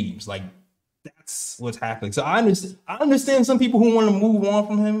extremes. Like, that's what's happening. So I understand some people who want to move on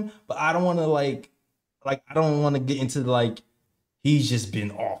from him, but I don't want to I don't want to get into he's just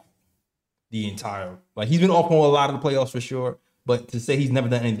been off the entire, he's been off on a lot of the playoffs for sure. But to say he's never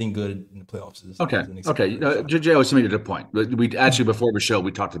done anything good in the playoffs is okay. J Ellis made it a point. We actually, before the show,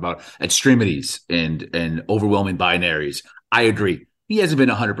 we talked about extremities and overwhelming binaries. I agree. He hasn't been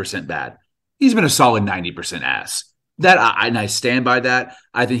 100% bad. He's been a solid 90% ass. And I stand by that.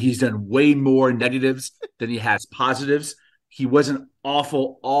 I think he's done way more negatives than he has positives. He wasn't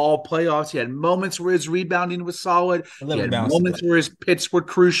awful all playoffs. He had moments where his rebounding was solid. He had moments where his picks were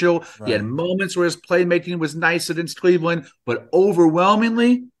crucial. Right. He had moments where his playmaking was nice against Cleveland. But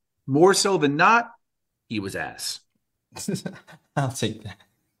overwhelmingly, more so than not, he was ass. I'll take that.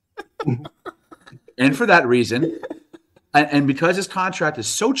 And for that reason, and because his contract is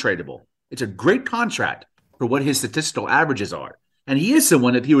so tradable, it's a great contract for what his statistical averages are. And he is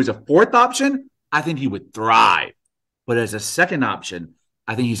someone, if he was a fourth option, I think he would thrive. But as a second option,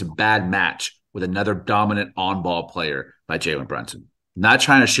 I think he's a bad match with another dominant on-ball player like Jalen Brunson. Not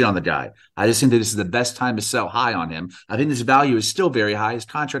trying to shit on the guy. I just think that this is the best time to sell high on him. I think his value is still very high. His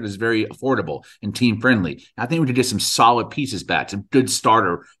contract is very affordable and team-friendly. I think we could get some solid pieces back, some good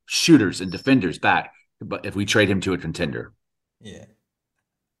starter shooters and defenders back, but if we trade him to a contender. Yeah.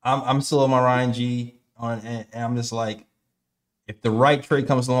 I'm still on my Ryan G on, and I'm just like, if the right trade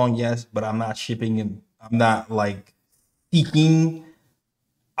comes along, yes, but I'm not shipping him. I'm not seeking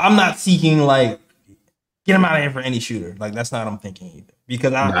get him out of here for any shooter. That's not what I'm thinking either.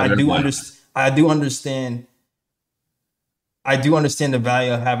 Because I do understand the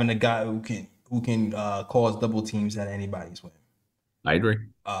value of having a guy who can cause double teams at anybody's win. I agree.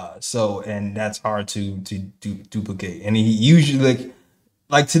 And that's hard to duplicate. And he usually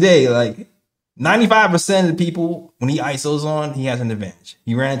like today, 95% of the people when he ISOs on, he has an advantage.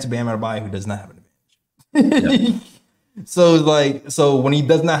 He ran into Bam Adebayo, who does not have an advantage. Yep. So when he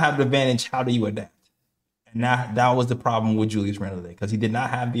does not have the advantage, how do you adapt? And that was the problem with Julius Randle today, because he did not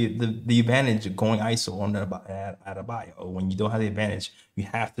have the advantage of going ISO on Adebayo. When you don't have the advantage, you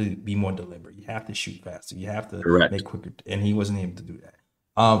have to be more deliberate. You have to shoot faster. You have to make quicker. And he wasn't able to do that.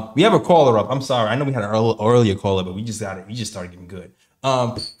 We have a caller up. I'm sorry. I know we had an earlier caller, but we just started getting good.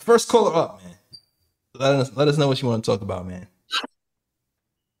 First caller up, man. Let us know what you want to talk about, man.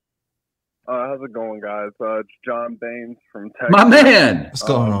 How's it going, guys? It's John Baines from Texas. My man. What's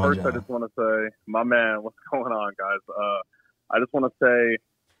going on, First, John? I just want to say, my man, what's going on, guys? I just want to say,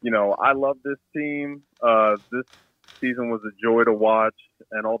 I love this team. This season was a joy to watch,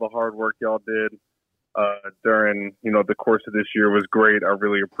 and all the hard work y'all did during, the course of this year was great. I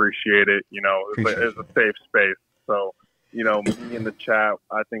really appreciate it. It's a safe space. So, me in the chat,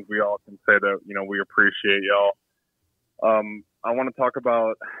 I think we all can say that, we appreciate y'all. I want to talk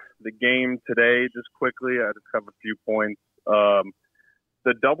about the game today just quickly. I just have a few points.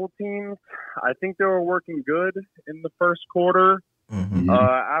 The double teams, I think they were working good in the first quarter. Mm-hmm.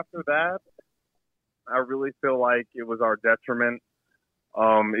 After that, I really feel like it was our detriment,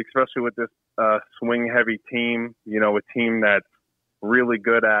 especially with this swing-heavy team, a team that's really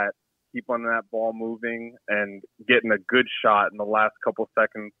good at keeping that ball moving and getting a good shot in the last couple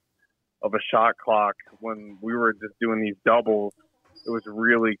seconds of a shot clock. When we were just doing these doubles, it was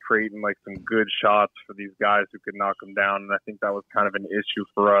really creating like some good shots for these guys who could knock them down. And I think that was kind of an issue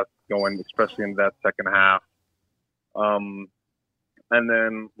for us going, especially in that second half. And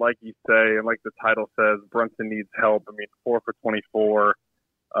then, like you say, and like the title says, Brunson needs help. 4 for 24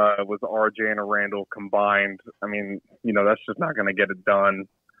 was RJ and Randall combined. That's just not going to get it done.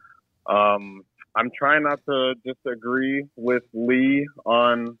 I'm trying not to disagree with Lee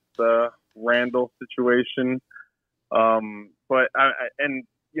on the Randall situation. But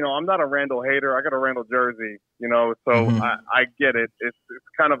I'm not a Randall hater. I got a Randall jersey, so I get it. It's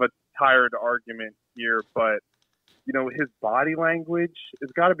kind of a tired argument here, but his body language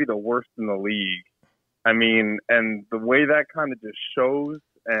has got to be the worst in the league. And the way that kind of just shows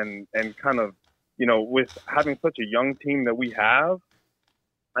and kind of, with having such a young team that we have,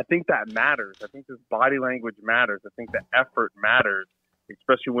 I think that matters. I think this body language matters. I think the effort matters,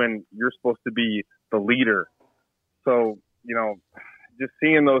 especially when you're supposed to be the leader. So, just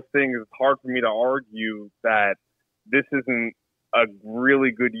seeing those things, it's hard for me to argue that this isn't a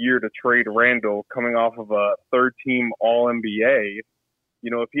really good year to trade Randall coming off of a third-team All-NBA.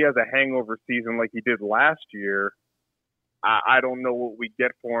 If he has a hangover season like he did last year, I don't know what we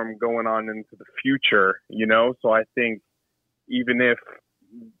get for him going on into the future, So I think even if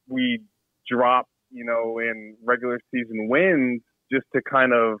we drop, in regular season wins just to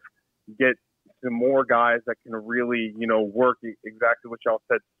kind of get some more guys that can really, work exactly what y'all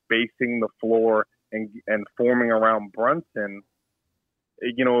said, spacing the floor and forming around Brunson.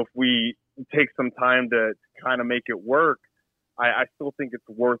 If we take some time to kind of make it work, I still think it's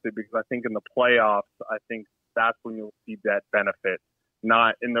worth it, because I think in the playoffs, I think that's when you'll see that benefit.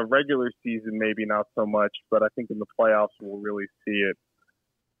 Not in the regular season, maybe not so much, but I think in the playoffs we'll really see it.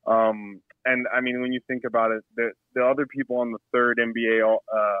 When you think about it, the other people on the third NBA,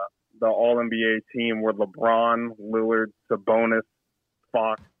 the All-NBA team were LeBron, Lillard, Sabonis,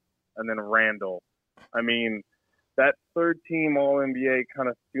 Fox, and then Randall. That third team All-NBA kind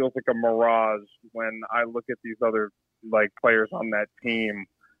of feels like a mirage when I look at these other players on that team.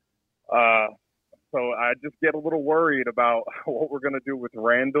 So I just get a little worried about what we're going to do with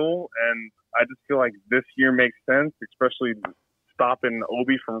Randall, and I just feel like this year makes sense, especially stopping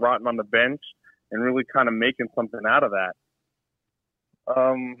Obi from rotting on the bench and really kind of making something out of that.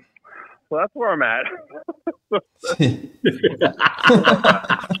 So that's where I'm at.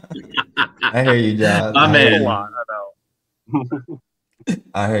 I hear you, John. My man. I know.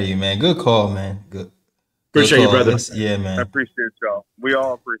 I hear you, man. Good call, man. Good. Appreciate you, brother. Yeah, man. I appreciate y'all. We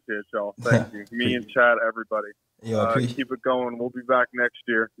all appreciate y'all. Thank you. Me and Chad, everybody. Keep it going. We'll be back next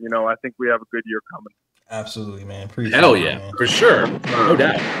year. I think we have a good year coming. Absolutely, man. Appreciate Hell it, yeah, man. for sure. No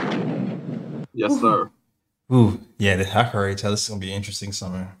doubt. Yes, sir. Ooh, yeah, I can already tell this is gonna be an interesting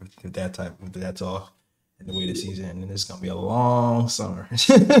summer with that talk and the way the season ended. It's gonna be a long summer,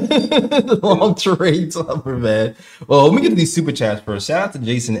 long trade summer, man. Well, let me get to these super chats first. Shout out to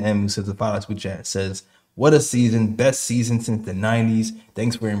Jason M, who says the final super chat says, "What a season! Best season since the '90s.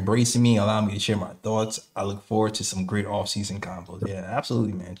 Thanks for embracing me, allowing me to share my thoughts. I look forward to some great off-season combos." Yeah,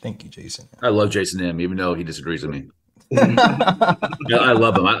 absolutely, man. Thank you, Jason. I love Jason M, even though he disagrees with me. I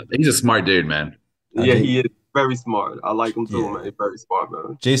love him. He's a smart dude, man. Yeah, he is very smart. I like him too, man. He's very smart,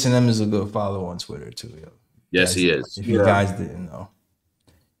 man. Jason M is a good follow on Twitter too. Yo. Yes, he is. If you guys didn't know,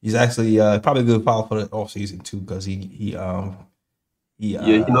 he's actually probably a good follow for the off season too, because he knows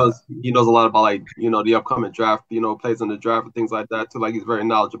a lot about the upcoming draft, plays in the draft and things like that too. Like, he's very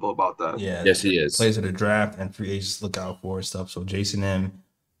knowledgeable about that. Yeah, yes, he is. Plays in the draft and free agents look out for and stuff. So Jason M,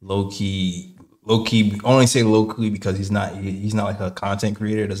 low key. I only say low key because he's not like a content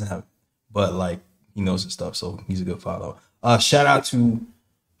creator. Doesn't have, but like he knows his stuff. So he's a good follow. Shout out to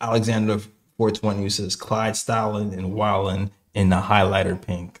Alexander 420 who says Clyde Stalin and Wildin in the highlighter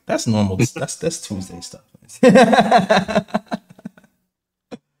pink. That's normal. That's Tuesday stuff.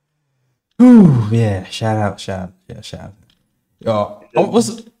 Ooh, yeah. Shout out. Yeah, shout out. Yo,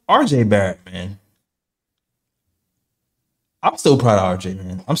 what's RJ Barrett, man? I'm still proud of RJ,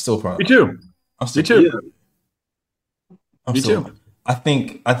 man. I'm still proud. Me too. Me too. Me too. I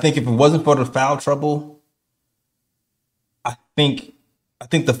think if it wasn't for the foul trouble, I think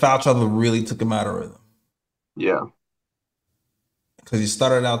the foul trouble really took him out of rhythm. Yeah. Because he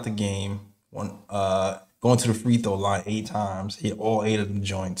started out the game going to the free throw line 8 times, hit all 8 of the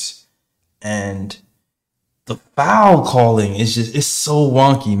joints, and the foul calling it's so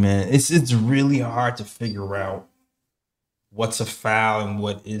wonky, man. It's really hard to figure out what's a foul and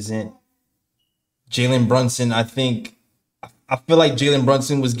what isn't. Jalen Brunson, I feel like Jalen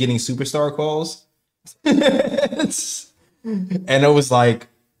Brunson was getting superstar calls. And it was like,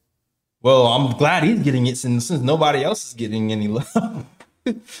 well, I'm glad he's getting it since nobody else is getting any love.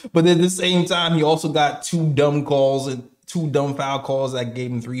 But at the same time, he also got 2 dumb calls and 2 dumb foul calls that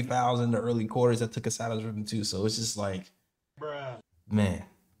gave him 3 fouls in the early quarters that took us out of the rhythm too. So it's just like, man.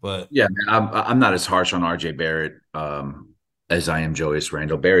 But yeah, man, I'm not as harsh on RJ Barrett as I am Julius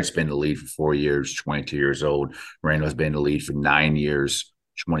Randle. Barrett's been in the league for 4 years, 22 years old. Randle's been in the league for 9 years,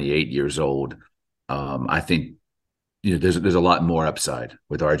 28 years old. I think there's a lot more upside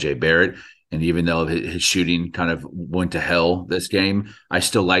with RJ Barrett. And even though his shooting kind of went to hell this game, I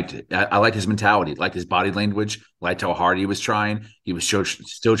still liked it. I liked his mentality, liked his body language, liked how hard he was trying. He was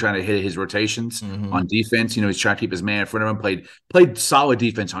still trying to hit his rotations on defense. He's trying to keep his man in front of him. Played solid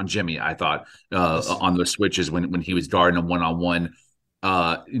defense on Jimmy, I thought, on those switches when he was guarding him one-on-one.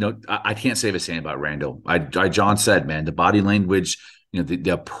 I can't say the same about Randle. John said, man, the body language,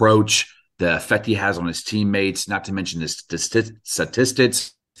 the approach, the effect he has on his teammates, not to mention the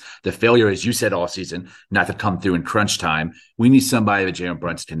statistics. The failure, as you said all season, not to come through in crunch time. We need somebody that Jalen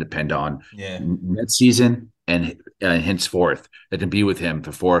Brunson can depend on next season and henceforth that can be with him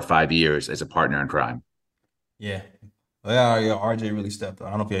for 4 or 5 years as a partner in crime. Yeah. Yeah, RJ really stepped up. I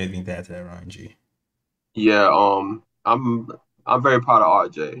don't know if you have anything to add to that, Ryan G. Yeah, I'm very proud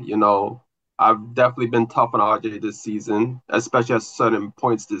of RJ. I've definitely been tough on RJ this season, especially at certain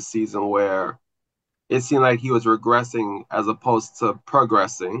points this season where it seemed like he was regressing as opposed to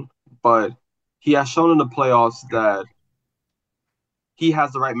progressing. But he has shown in the playoffs that he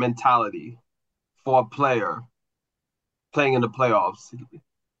has the right mentality for a player playing in the playoffs.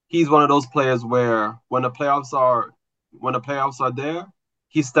 He's one of those players where when the playoffs are there,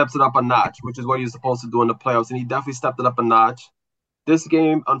 he steps it up a notch, which is what he's supposed to do in the playoffs. And he definitely stepped it up a notch. This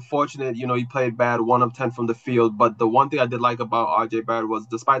game, unfortunate, he played bad, 1 of 10 from the field. But the one thing I did like about RJ Barrett was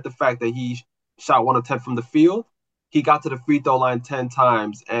despite the fact that he shot 1 of 10 from the field, he got to the free throw line 10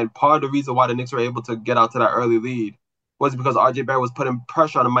 times. And part of the reason why the Knicks were able to get out to that early lead was because RJ Barrett was putting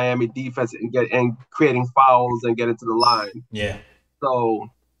pressure on the Miami defense and creating fouls and getting to the line. Yeah. So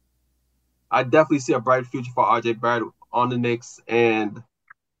I definitely see a bright future for RJ Barrett on the Knicks. And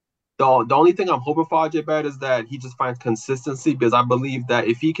the only thing I'm hoping for RJ Barrett is that he just finds consistency, because I believe that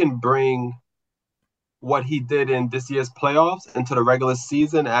if he can bring what he did in this year's playoffs into the regular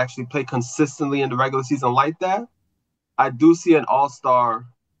season, actually play consistently in the regular season like that, I do see an all-star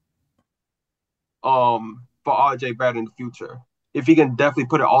for RJ Barrett in the future. If he can definitely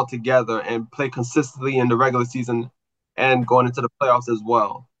put it all together and play consistently in the regular season and going into the playoffs as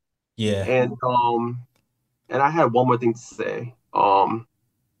well. Yeah. And I had one more thing to say.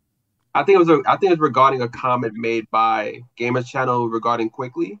 I think it was regarding a comment made by Gamers Channel regarding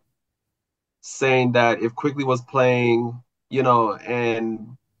Quickly, saying that if Quickly was playing,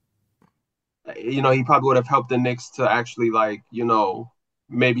 and he probably would have helped the Knicks to actually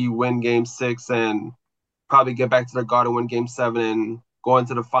maybe win Game 6 and probably get back to the Garden, win Game 7 and go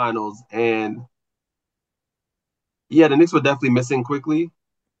into the finals. And yeah, the Knicks were definitely missing Quickly.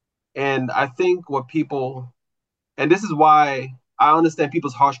 And I think and this is why I understand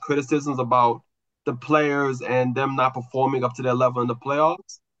people's harsh criticisms about the players and them not performing up to their level in the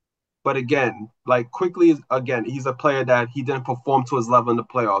playoffs. But again, Quickly, he's a player that he didn't perform to his level in the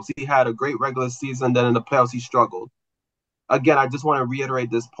playoffs. He had a great regular season, then in the playoffs he struggled. Again, I just want to reiterate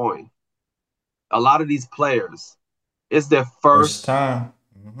this point. A lot of these players, it's their first time,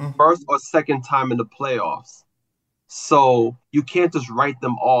 first or second time in the playoffs. So you can't just write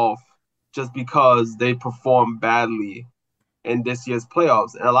them off just because they perform badly in this year's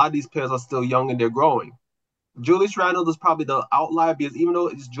playoffs. And a lot of these players are still young and they're growing. Julius Randle is probably the outlier, because even though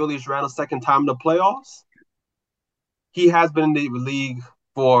it's Julius Randle's second time in the playoffs, he has been in the league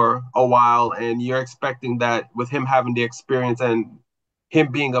for a while, and you're expecting that with him having the experience and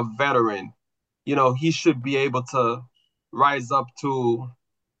him being a veteran, he should be able to rise up to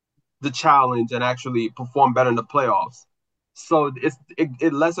the challenge and actually perform better in the playoffs. So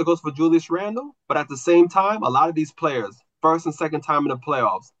it lesser goes for Julius Randle, but at the same time, a lot of these players, first and second time in the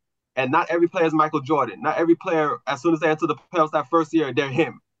playoffs, and not every player is Michael Jordan. Not every player, as soon as they enter the playoffs that first year, they're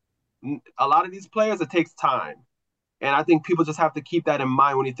him. A lot of these players, it takes time. And I think people just have to keep that in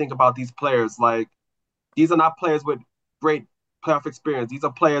mind when you think about these players. Like, these are not players with great playoff experience. These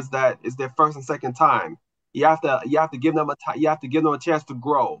are players that is their first and second time. You have to give them a chance to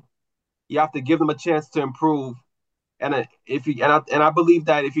grow. You have to give them a chance to improve. And I believe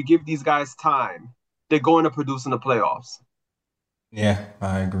that if you give these guys time, they're going to produce in the playoffs. Yeah,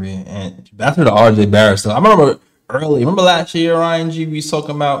 I agree. And back to the RJ Barrett stuff. I remember remember last year, Ryan G, we was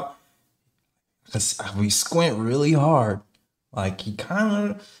talking about, because we squint really hard. Like,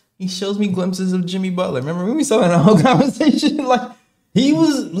 he shows me glimpses of Jimmy Butler. Remember when we saw in the whole conversation? Like, he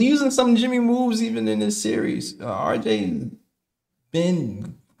was using some Jimmy moves even in this series. RJ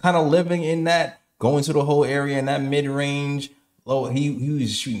been kind of living in that, going to the whole area in that mid-range. Oh, he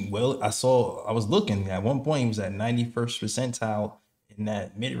was shooting well. I was looking at one point, he was at 91st percentile in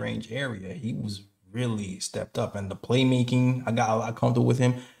that mid-range area. He was really stepped up, and the playmaking, I got a lot comfortable with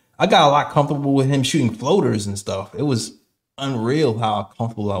him. I got a lot comfortable with him shooting floaters and stuff. It was unreal how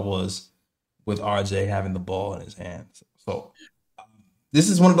comfortable I was with RJ having the ball in his hands. So this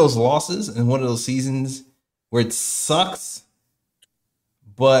is one of those losses and one of those seasons where it sucks,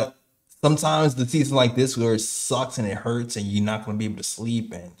 but sometimes the season like this where it sucks and it hurts and you're not going to be able to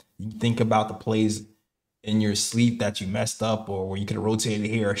sleep and you think about the plays in your sleep that you messed up, or where you could have rotated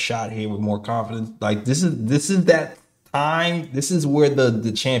here or shot here with more confidence. Like, this is that time. This is where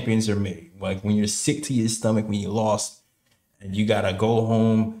the champions are made. Like, when you're sick to your stomach, when you lost, and you got to go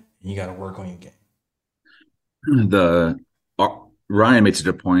home and you got to work on your game. Ryan makes it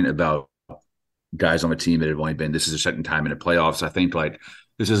a point about guys on the team that have only been, this is a second time in the playoffs. I think, like,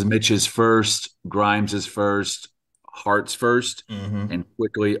 this is Mitch's first, Grimes' first, Hart's first, and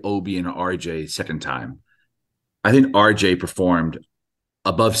quickly Obi and RJ second time. I think RJ performed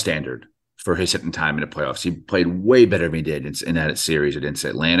above standard for his second time in the playoffs. He played way better than he did in that series against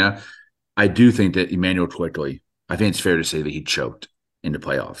Atlanta. I do think that Emmanuel Quickly, I think it's fair to say that he choked in the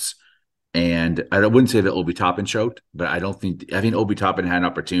playoffs. And I wouldn't say that Obi Toppin choked, but I think Obi Toppin had an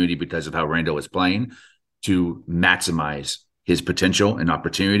opportunity because of how Randall was playing to maximize his potential and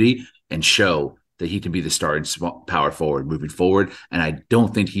opportunity and show that he can be the starting power forward moving forward. And I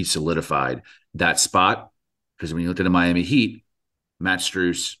don't think he solidified that spot, because when you look at the Miami Heat, Matt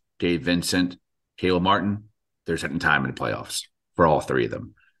Strus, Dave Vincent, Caleb Martin, they're second time in the playoffs for all three of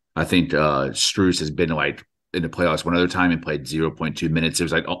them. I think Strus has been like in the playoffs one other time and played 0.2 minutes. It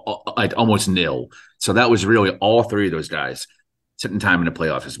was like almost nil. So that was really all three of those guys second time in the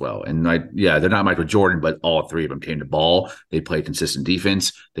playoffs as well. And they're not Michael Jordan, but all three of them came to ball. They played consistent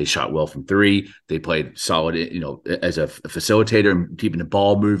defense. They shot well from three. They played solid, as a facilitator and keeping the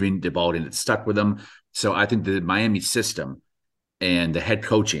ball moving. The ball didn't stuck with them. So I think the Miami system and the head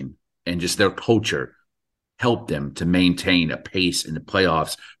coaching and just their culture helped them to maintain a pace in the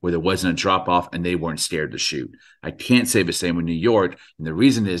playoffs where there wasn't a drop-off and they weren't scared to shoot. I can't say the same with New York, and the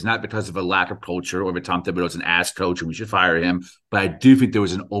reason is not because of a lack of culture or that Tom Thibodeau's an ass coach and we should fire him, but I do think there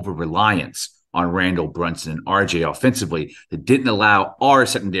was an over-reliance on Randall, Brunson, and RJ offensively that didn't allow our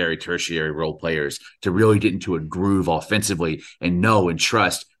secondary, tertiary role players to really get into a groove offensively and know and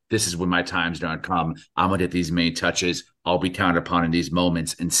trust, this is when my time's going to come. I'm going to get these main touches. I'll be counted upon in these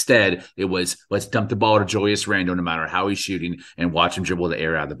moments. Instead, it was, let's dump the ball to Julius Randle no matter how he's shooting and watch him dribble the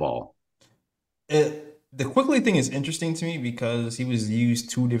air out of the ball. The Quickly thing is interesting to me because he was used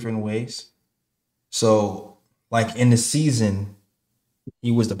two different ways. So, like, in the season,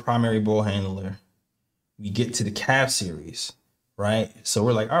 he was the primary ball handler. We get to the Cavs series, right? So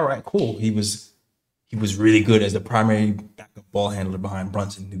we're like, all right, cool. He was really good as the primary backup ball handler behind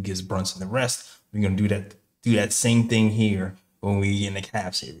Brunson, who gives Brunson the rest. We're going to do that same thing here when we in the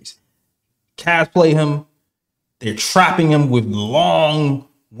Cavs series. Cavs play him. They're trapping him with long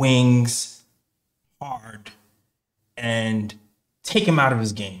wings, hard, and take him out of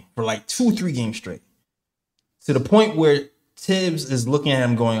his game for like 2-3 games straight. To the point where Tibbs is looking at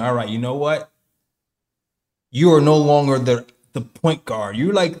him going, all right, you know what? You are no longer the point guard.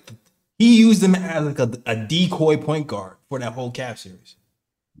 You're like... He used him as like a decoy point guard for that whole Cavs series,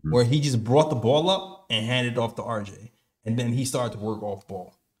 where he just brought the ball up and handed it off to RJ, and then he started to work off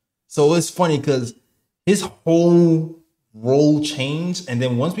ball. So it's funny because his whole role changed, and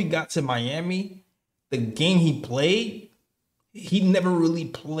then once we got to Miami, the game he played, he never really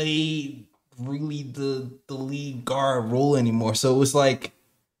played the lead guard role anymore. So it was like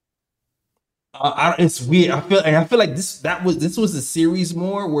It's weird. I feel like this was a series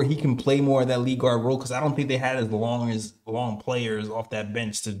more where he can play more of that lead guard role because I don't think they had as long players off that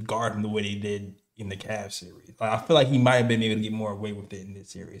bench to guard him the way they did in the Cavs series. Like, I feel like he might have been able to get more away with it in this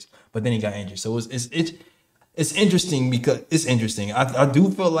series, but then he got injured. So it's interesting because it's interesting. I do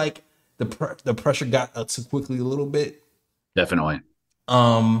feel like the pressure got up too quickly a little bit. Definitely.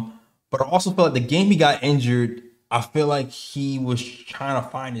 But I also feel like the game he got injured, I feel like he was trying to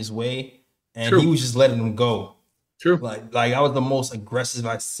find his way. And he was just letting him go. True. Like I was the most aggressive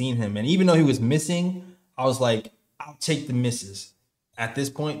I've seen him. And even though he was missing, I was like, I'll take the misses at this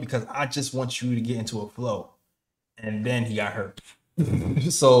point because I just want you to get into a flow. And then he got hurt.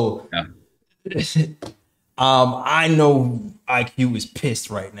 So I know IQ is pissed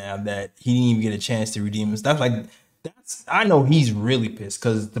right now that he didn't even get a chance to redeem his stuff. I know he's really pissed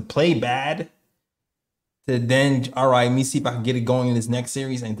because to play bad. To then, all right, let me see if I can get it going in this next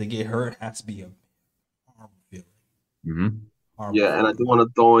series, and to get hurt has to be a horrible feeling. Mm-hmm. Yeah, and I do want to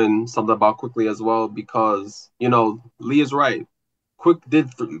throw in something about Quickly as well because Lee is right. Quick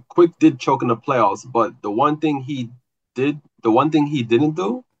did choke in the playoffs, but the one thing he didn't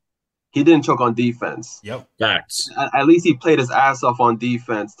do, he didn't choke on defense. Yep, facts. At least he played his ass off on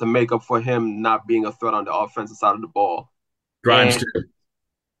defense to make up for him not being a threat on the offensive side of the ball. Grimes too.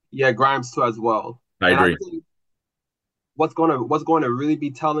 Yeah, Grimes too as well. I agree. I think what's going to really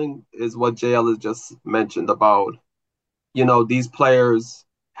be telling is what J Ellis just mentioned about, these players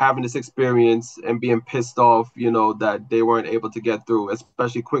having this experience and being pissed off, that they weren't able to get through,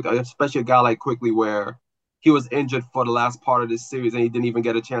 especially a guy like Quickly where he was injured for the last part of this series and he didn't even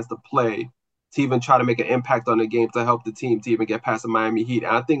get a chance to play to even try to make an impact on the game to help the team to even get past the Miami Heat.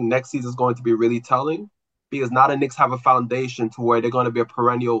 And I think next season is going to be really telling because now the Knicks have a foundation to where they're going to be a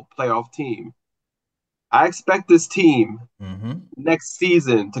perennial playoff team. I expect this team next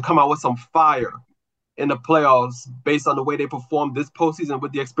season to come out with some fire in the playoffs based on the way they performed this postseason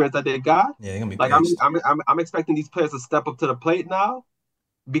with the experience that they got. Yeah, they're gonna be like I'm expecting these players to step up to the plate now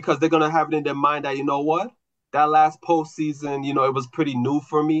because they're gonna have it in their mind that that last postseason, it was pretty new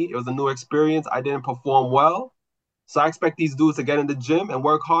for me. It was a new experience. I didn't perform well, so I expect these dudes to get in the gym and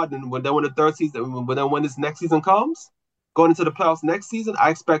work hard. And when the third season, when this next season comes, going into the playoffs next season,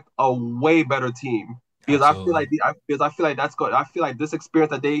 I expect a way better team. Because Absolutely. I feel like that's good. I feel like this experience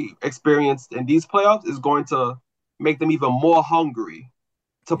that they experienced in these playoffs is going to make them even more hungry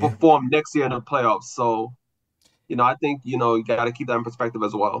to perform next year in the playoffs. So, I think you got to keep that in perspective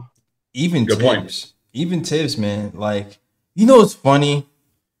as well. Even Tibbs, man. Like, it's funny.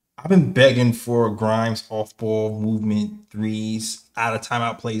 I've been begging for Grimes off-ball movement threes out of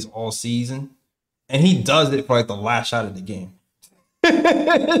timeout plays all season, and he does it for like the last shot of the game.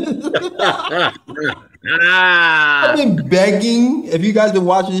 I've been begging. If you guys been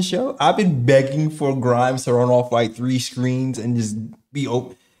watching the show, I've been begging for Grimes to run off like 3 screens and just be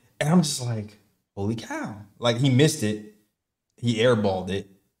open. And I'm just like, holy cow. Like, he missed it. He airballed it.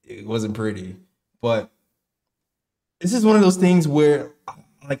 It wasn't pretty. But this is one of those things where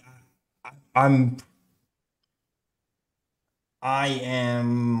I am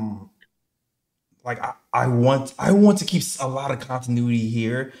like I want to keep a lot of continuity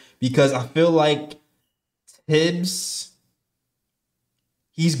here because I feel like Tibbs,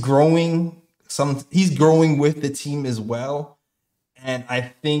 he's growing with the team as well, and I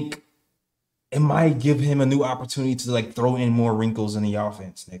think it might give him a new opportunity to like throw in more wrinkles in the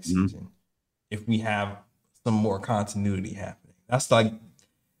offense next season if we have some more continuity happening. That's like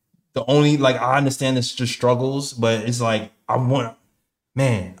the only I understand the struggles, but it's like I'm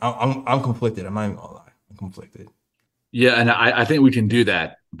conflicted. I'm not even gonna lie. I'm conflicted. Yeah, and I think we can do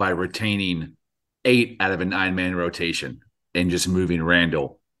that by retaining 8 out of a 9-man rotation and just moving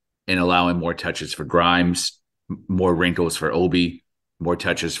Randall and allowing more touches for Grimes, more wrinkles for Obi, more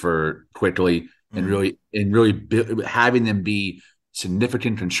touches for Quickly, and really having them be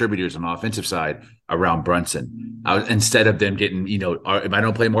significant contributors on the offensive side around Brunson. Instead of them getting, if I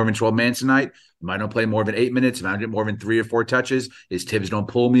don't play more than 12 minutes tonight, if I don't play more than 8 minutes, if I don't get more than 3 or 4 touches, is Tibbs don't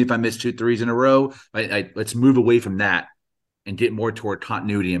pull me if I miss 2 threes in a row? Let's move away from that and get more toward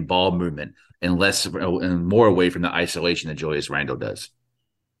continuity and ball movement and more away from the isolation that Julius Randle does.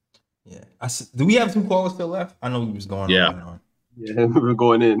 Yeah. Do we have 2 callers still left? I know we was going on. Yeah, we're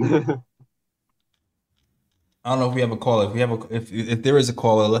going in. I don't know if we have a caller. If there is a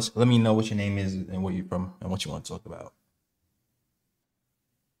caller, let me know what your name is and where you're from and what you want to talk about.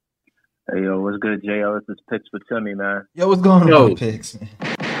 Hey, yo, what's good, J Ellis? This picks for Timmy, man. Yo, what's going on, picks, man?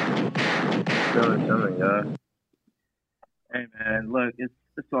 Chilling, yo. Hey, man, look,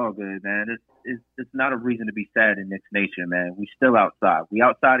 It's all good, man. It's not a reason to be sad in Knicks Nation, man. We still outside. We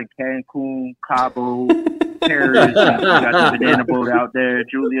outside in Cancun, Cabo, Paris. We got the banana boat out there.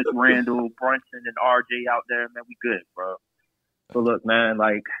 Julius Randle, Brunson, and RJ out there, man. We good, bro. So look, man,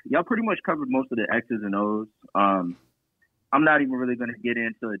 like y'all pretty much covered most of the X's and O's. I'm not even really going to get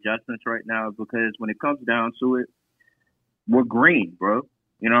into adjustments right now because when it comes down to it, we're green, bro.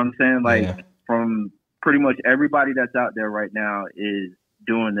 You know what I'm saying? Like from pretty much everybody that's out there right now is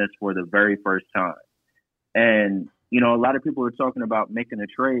doing this for the very first time. And, you know, a lot of people are talking about making a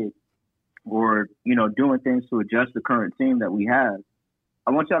trade or, you know, doing things to adjust the current team that we have.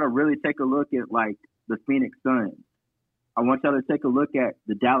 I want y'all to really take a look at like the Phoenix Suns. I want y'all to take a look at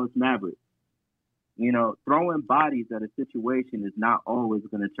the Dallas Mavericks. You know, throwing bodies at a situation is not always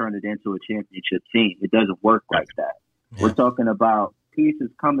going to turn it into a championship team. It doesn't work like that. Yeah. We're talking about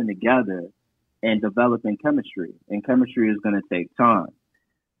pieces coming together and developing chemistry, and chemistry is going to take time.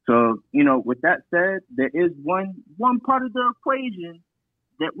 So, you know, with that said, there is one part of the equation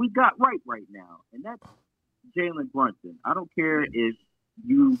that we got right now, and that's Jalen Brunson. I don't care if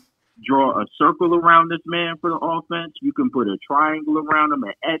you draw a circle around this man for the offense. You can put a triangle around him,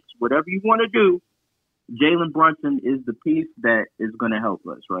 an X, whatever you want to do. Jalen Brunson is the piece that is going to help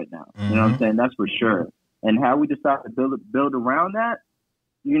us right now. Mm-hmm. You know what I'm saying? That's for sure. And how we decide to build around that,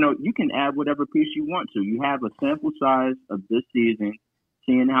 you know, you can add whatever piece you want to. You have a sample size of this season,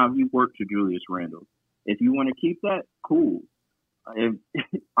 seeing how he worked to Julius Randle. If you want to keep that, cool.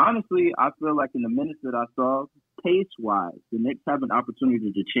 Honestly, I feel like in the minutes that I saw, pace-wise, the Knicks have an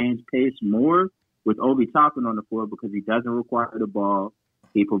opportunity to change pace more with Obi Toppin on the floor because he doesn't require the ball.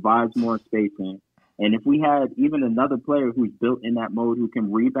 He provides more spacing. And if we had even another player who's built in that mode who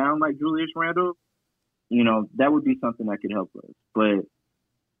can rebound like Julius Randle, you know, that would be something that could help us. But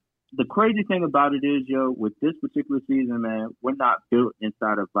the crazy thing about it is, yo, with this particular season, man, we're not built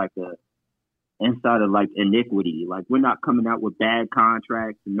inside of iniquity. Like we're not coming out with bad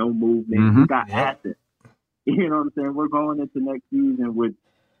contracts, no movement. Mm-hmm. We got assets. You know what I'm saying? We're going into next season with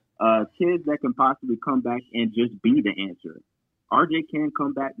kids that can possibly come back and just be the answer. RJ can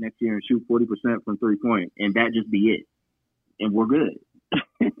come back next year and shoot 40% from 3-point, and that just be it. And we're good.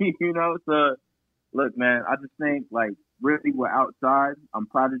 You know, so look, man, I just think, like, really we're outside. I'm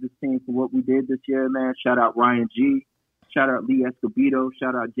proud of this team for what we did this year, man. Shout out Ryan G. Shout out Lee Escobedo.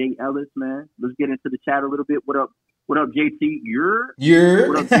 Shout out J Ellis, man. Let's get into the chat a little bit. What up? What up, JT?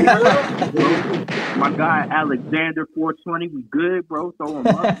 What up, JT? My guy, Alexander 420. We good, bro. Throw him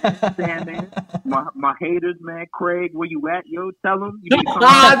up. Sandman. My haters, man. Craig, where you at, yo? Tell him. You need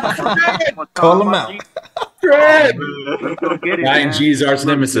to call him out. Craig! Let's go get it, Ryan G's arch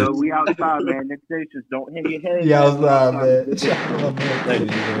nemesis. We outside, man. Next stations. Don't hit your head. Yeah, outside, man.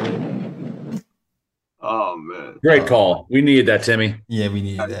 Oh, man. Great call. We needed that, Timmy. Yeah, we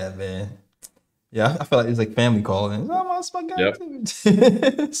needed that, man. Yeah, I feel like it's like family calling. That's my guy. Yep.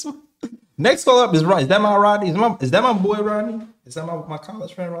 Next call up is Ronnie. Is that my Rodney? Is that my boy Ronnie? Is that my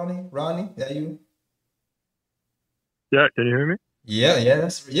college friend Ronnie? Ronnie, is that you? Yeah, can you hear me? Yeah.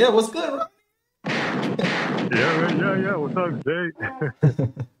 What's good, Ronnie? Yeah. What's up, Jay?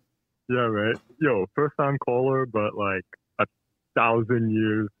 Yeah, man. Yo, first time caller, but like 1,000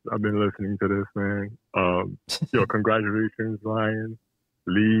 years I've been listening to this, man. Yo, congratulations, Ryan,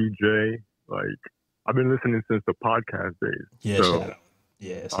 Lee, Jay. Like, I've been listening since the podcast days. Yeah, so,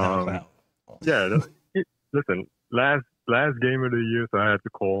 it's not out. Yeah, listen, last game of the year, so I had to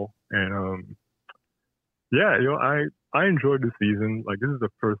call. And, yeah, you know, I enjoyed the season. Like, this is the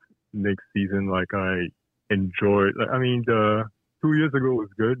first Knicks season, like, I enjoyed. Like, I mean, the 2 years ago was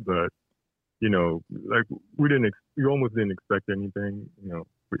good, but, you know, like, we almost didn't expect anything, you know,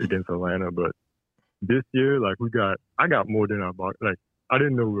 against Atlanta. But this year, like, I got more than I bought. Like, I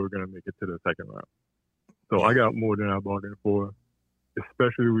didn't know we were going to make it to the second round. So I got more than I bargained for,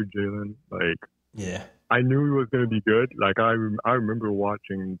 especially with Jalen. Like, yeah, I knew he was going to be good. Like, I remember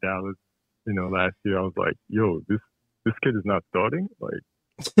watching Dallas, you know, last year. I was like, yo, this kid is not starting. Like,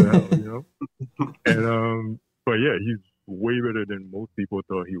 what the hell, you know? And, but yeah, he's way better than most people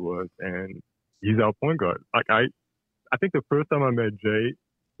thought he was. And he's our point guard. Like, I think the first time I met Jay,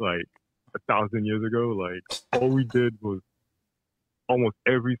 like, 1,000 years ago, like, all we did was almost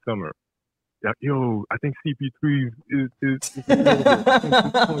every summer. Yeah, yo, I think CP3 is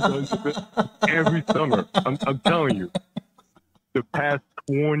every summer. I'm telling you, the past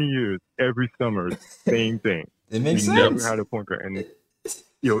 20 years, every summer, same thing. It makes sense. Never had a point guard, and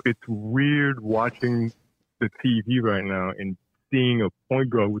yo, it's weird watching the TV right now and seeing a point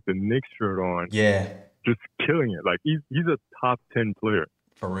guard with the Knicks shirt on. Yeah, just killing it. Like he's a top 10 player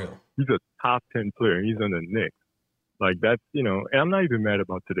for real. He's a top 10 player, and he's on the Knicks. Like that's, and I'm not even mad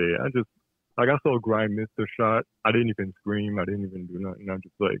about today. I saw Grime miss the shot. I didn't even scream. I didn't even do nothing. I'm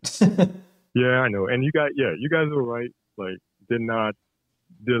just like, yeah, I know. And you guys were right. Like,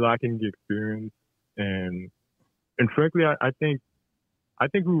 they're lacking the experience. And frankly, I think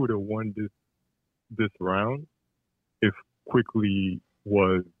we would have won this round if Quickly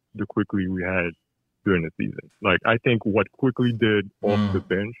was the Quickly we had during the season. Like, I think what Quickly did off the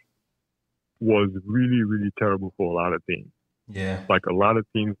bench was really, really terrible for a lot of teams. Yeah. Like, a lot of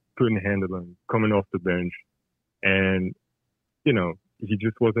teams couldn't handle him coming off the bench. And, he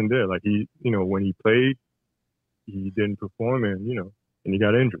just wasn't there. Like, he, when he played, he didn't perform and he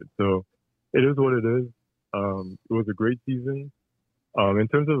got injured. So it is what it is. It was a great season. In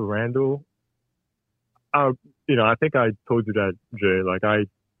terms of Randall, I think I told you that, Jay. Like,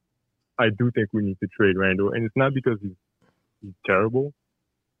 I do think we need to trade Randall, and it's not because he's terrible.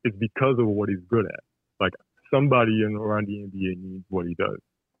 It's because of what he's good at. Like, somebody around the NBA needs what he does,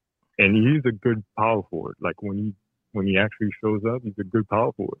 and he's a good power forward. Like, when he actually shows up, he's a good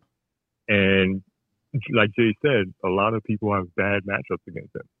power forward. And like Jay said, a lot of people have bad matchups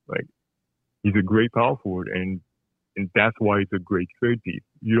against him. Like, he's a great power forward, and that's why he's a great trade piece.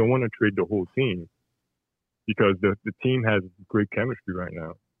 You don't want to trade the whole team because the team has great chemistry right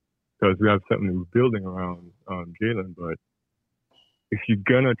now because we have something we're building around Jalen. But if you're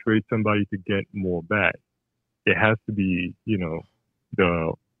going to trade somebody to get more back, it has to be,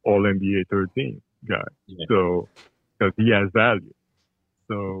 the All-NBA third team guy. Yeah. So, because he has value.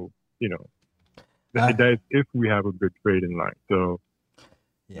 So, that's if we have a good trade in line. So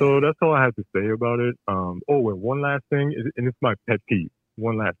that's all I have to say about it. And one last thing, and it's my pet peeve.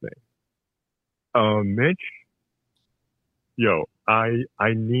 One last thing. Mitch, I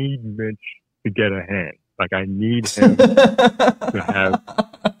need Mitch to get a hand. Like, I need him to have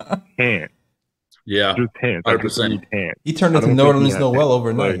hands. Yeah, just hands. I just need hands. He turned into Northern Noel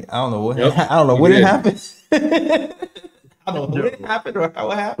overnight. Like, I don't know what. Yep. I don't know what did happen. I don't know what happened or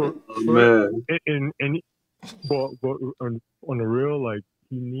how it happened. Man, but on the real, like,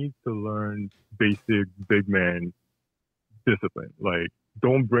 he needs to learn basic big man discipline. Like,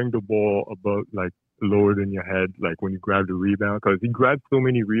 don't bring the ball above, like, lower than your head, like when you grab the rebound, because he grabbed so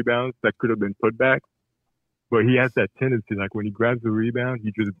many rebounds that could have been put back. But he has that tendency, like when he grabs the rebound,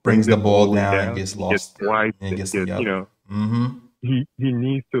 he just brings the ball down and gets lost. He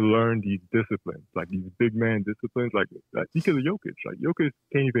needs to learn these disciplines, like these big man disciplines, like because of Jokic. Like, Jokic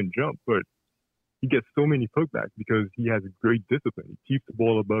can't even jump, but he gets so many putbacks because he has great discipline. He keeps the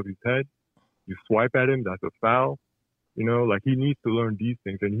ball above his head. You swipe at him, that's a foul. Like, he needs to learn these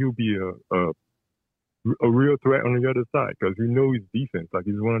things, and he'll be a real threat on the other side because we know his defense. Like,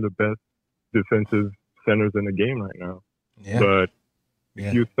 he's one of the best defensive centers in the game right now. Yeah. But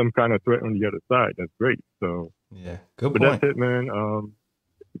if you're some kind of threat on the other side, that's great. So good point. But that's it, man.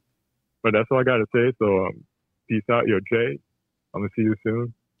 But that's all I gotta say. So peace out, Jay. I'm gonna see you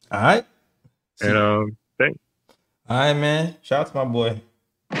soon. All right. And thanks. All right, man. Shout out to my boy.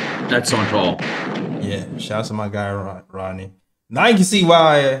 That's on call. Yeah, shout out to my guy Rodney. Now you can see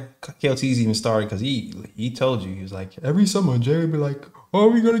why KLT's even started, because he told you, he was like, every summer Jay would be like, are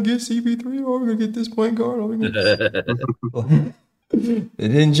we gonna get CP3? Are we gonna get this point guard? It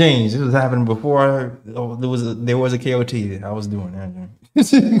didn't change. It was happening before there was a KOT. I was doing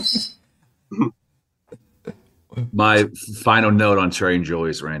that. My final note on trading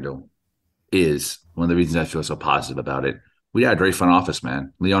Julius Randle is one of the reasons I feel so positive about it. We had a great front office,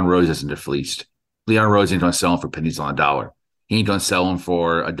 man. Leon Rose isn't fleeced. Leon Rose ain't gonna sell him for pennies on a dollar. He ain't gonna sell him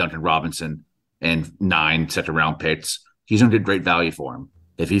for a Duncan Robinson and 9 second-round picks. He's going to get great value for him.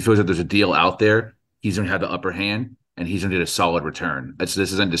 If he feels that there's a deal out there, he's going to have the upper hand, and he's going to get a solid return. This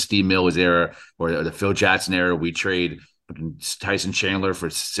isn't the Steve Mills era or the Phil Jackson era. We trade Tyson Chandler for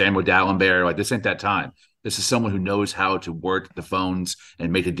Samuel Dallenberg. Like, this ain't that time. This is someone who knows how to work the phones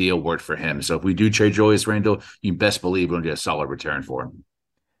and make a deal work for him. So if we do trade Julius Randle, you best believe we're going to get a solid return for him.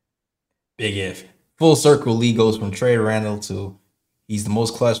 Big if. Full circle, Lee goes from trade Randle to he's the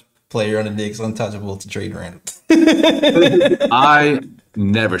most clutch player on the Knicks, untouchable, to trade Randle. I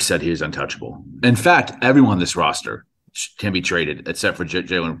never said he was untouchable. In fact, everyone on this roster can be traded except for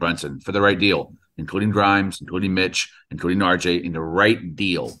Jalen Brunson for the right deal, including Grimes, including Mitch, including RJ, in the right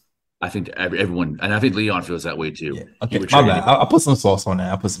deal. I think everyone, and I think Leon feels that way too. Yeah. Okay, my bad. I'll put some sauce on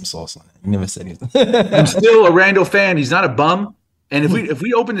that. You never said anything. I'm still a Randle fan. He's not a bum. And if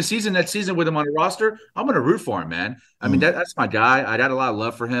we open the season next season with him on the roster, I'm going to root for him, man. I mean, that's my guy. I got a lot of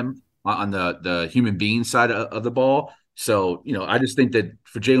love for him on the human being side of the ball. So, I just think that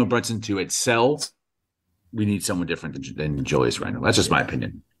for Jalen Brunson to excel, we need someone different than Julius Randle. That's just my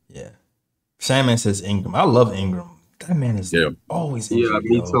opinion. Yeah. Sandman says Ingram. I love Ingram. That man is always Yeah, injured.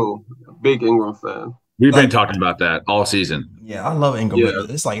 me too. Big Ingram fan. We've been talking about that all season. Yeah, I love Ingram. Yeah.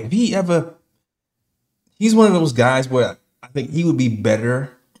 It's like if he's one of those guys where I think he would be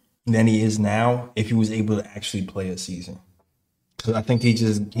better than he is now if he was able to actually play a season. Because I think he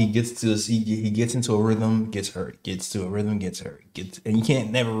gets into a rhythm, gets hurt, gets to a rhythm, gets hurt, and you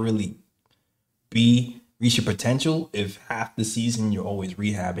can't never really reach your potential if half the season you're always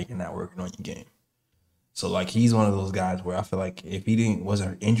rehabbing and not working on your game. So like he's one of those guys where I feel like if he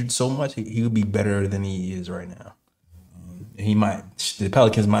wasn't injured so much, he would be better than he is right now. The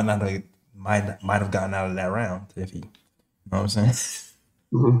Pelicans might have gotten out of that round if he, you know what I'm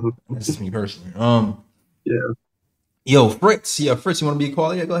saying? That's just me personally. Yeah. Yo, Fritz. Yeah, Fritz, you want to be a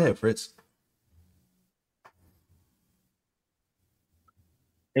caller? Yeah, go ahead, Fritz.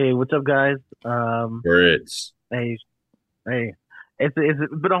 Hey, what's up, guys? Fritz. Hey. It's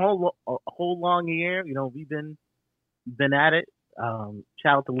been a whole long year. You know, we've been at it. Shout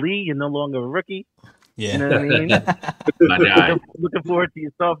out to Lee. You're no longer a rookie. Yeah. You know what I mean? My guy. Looking forward to your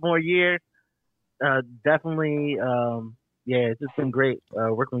sophomore year. Definitely. It's just been great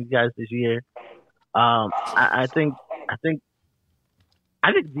working with you guys this year. I think the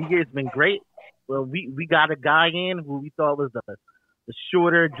year's been great. Well, we got a guy in who we thought was the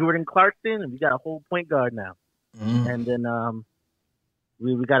shorter Jordan Clarkson, and we got a whole point guard now. And then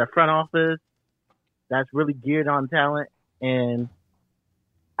we got a front office that's really geared on talent, and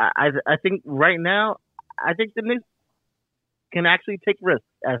I think right now I think the Knicks can actually take risks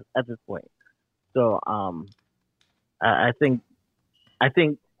at this point. So I think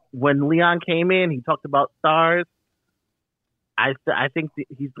when Leon came in, he talked about stars. I think that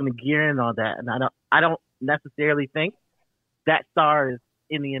he's going to gear in on that, and I don't necessarily think that star is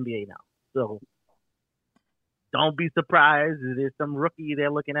in the NBA now. So don't be surprised if there's some rookie they're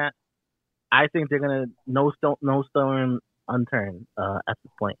looking at. I think they're going to no stone unturned at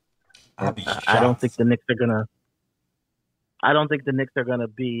this point. I don't think the Knicks are going to. I don't think the Knicks are going to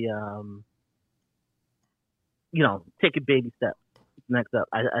be, taking baby steps next up.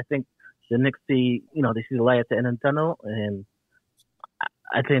 I think the Knicks see the light at the end of the tunnel, and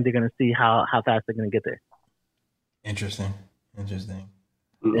I think they're going to see how fast they're going to get there. Interesting.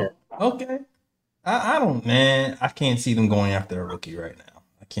 Yeah. Okay. I can't see them going after a rookie right now.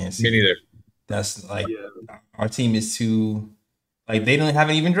 I can't see. Me neither. That's like our team is too like they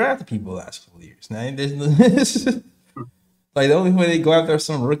haven't even drafted people the last couple of years. Now like the only way they go after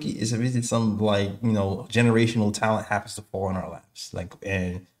some rookie is if it's some generational talent happens to fall in our laps.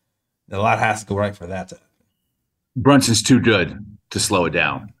 And a lot has to go right for that to happen. Brunson's too good to slow it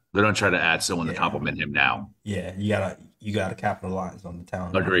down. They don't try to add someone to complement him now. Yeah, you gotta capitalize on the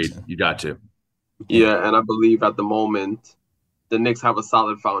talent. Agreed. You got to. Yeah, and I believe at the moment the Knicks have a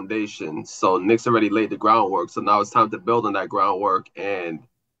solid foundation. So Knicks already laid the groundwork. So now it's time to build on that groundwork and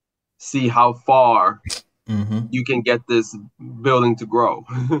see how far you can get this building to grow.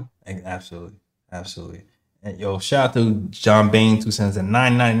 Absolutely. And shout out to John Baines who sends a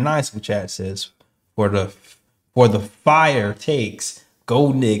 $9.99 super chat. Says for the fire takes,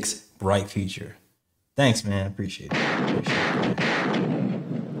 go Knicks, bright future. Thanks, man. Appreciate it.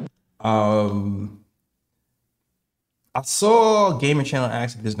 I saw Gaming Channel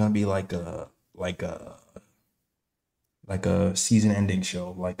ask if there's gonna be like a season ending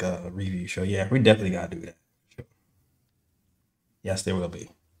show, like a review show. Yeah, we definitely gotta do that. Sure. Yes, there will be.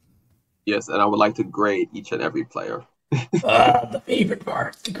 Yes, and I would like to grade each and every player. The favorite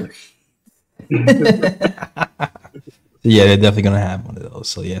part, the grade. Yeah, they're definitely gonna have one of those.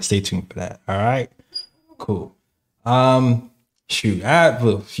 So yeah, stay tuned for that. All right, cool. Shoot.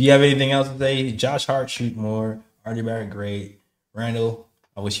 If you have anything else to say, Josh Hart, shoot more. RJ Barrett, great. Randall,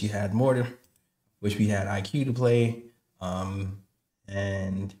 I wish you had more. Wish we had IQ to play.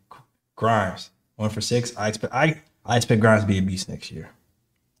 And Grimes, 1 for 6. I expect Grimes to be a beast next year.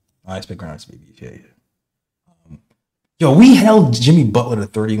 Yo, we held Jimmy Butler to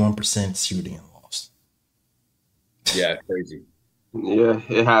 31% shooting and lost. Yeah, crazy. Yeah,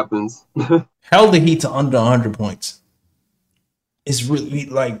 it happens. Held the Heat to under 100 points. It's really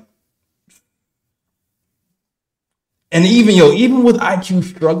like, and even with IQ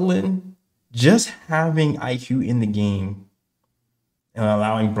struggling, just having IQ in the game and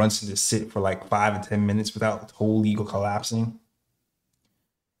allowing Brunson to sit for like 5 to 10 minutes without the whole league collapsing,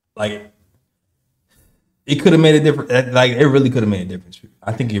 like it could have made a difference. Like it really could have made a difference.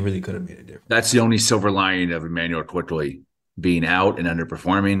 I think it really could have made a difference. That's the only silver lining of Emmanuel quickly being out and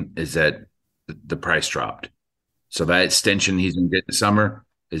underperforming is that the price dropped. So that extension he's going to get in the summer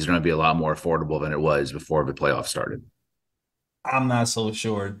is going to be a lot more affordable than it was before the playoffs started. I'm not so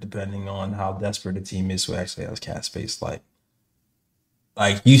sure, depending on how desperate the team is who actually has cap space. Like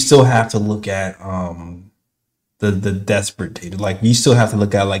you still have to look at the desperate data. Like you still have to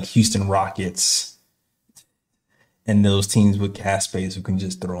look at like Houston Rockets and those teams with cap space who can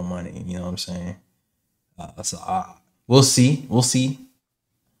just throw money. You know what I'm saying? We'll see. We'll see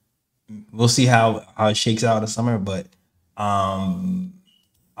how it shakes out in the summer, but I'm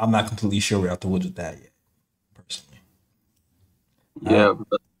not completely sure we're out the woods with that yet, personally. Yeah,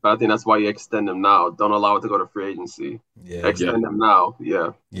 but I think that's why you extend them now. Don't allow it to go to free agency. Yeah, extend them now.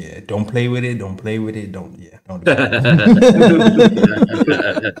 Yeah. Yeah, don't play with it. Don't play with it. Don't do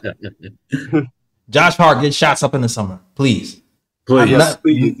it. Josh Hart, get shots up in the summer, please.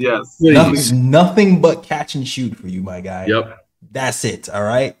 Please. Nothing but catch and shoot for you, my guy. Yep. That's it. All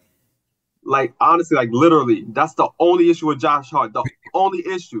right. Like honestly, like literally, that's the only issue with Josh Hart. The only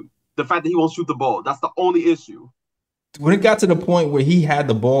issue, the fact that he won't shoot the ball. That's the only issue. When it got to the point where he had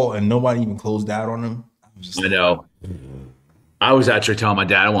the ball and nobody even closed out on him, I know. I was actually telling my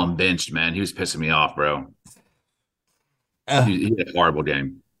dad I want him benched, man. He was pissing me off, bro. He had a horrible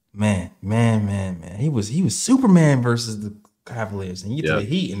game. Man. He was Superman versus the Cavaliers, and you get to the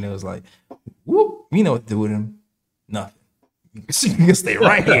Heat, and it was like, whoop, you know what to do with him? Nothing. You can stay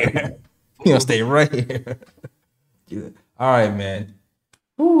right here. You know, stay right here. All right, man.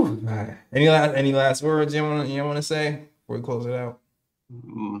 Whew. Any last words you want to say before we close it out?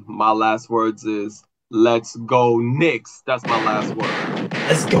 My last words is let's go Knicks. That's my last word.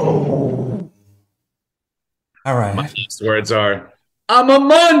 Let's go. All right. My last words are I'm a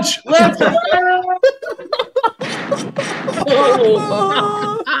munch. Let's go.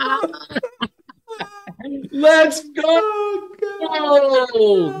 Let's go. I'm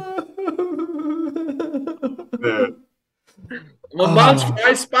a munch.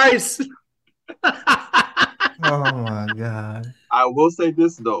 Spice. Oh my God. I will say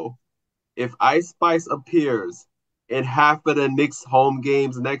this though. If Ice Spice appears in half of the Knicks home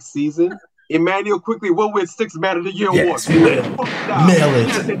games next season, Emmanuel quickly will win 6th Man of the Year award. Yes, we will. Nail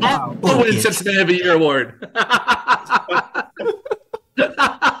it. We'll win 6th Man of the Year award.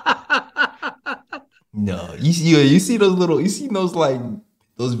 No, you see those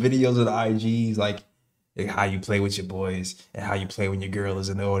those videos of the IGs like how you play with your boys and how you play when your girl is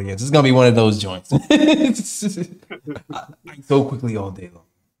in the audience. It's gonna be one of those joints. I so quickly all day long.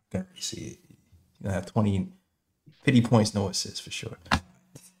 Can't really see it. You have 20 50 points, no assists for sure.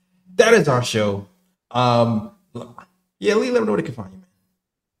 That is our show. Lee, let me know where they can find you, man.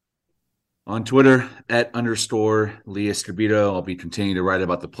 On Twitter @_Lee Escobedo. I'll be continuing to write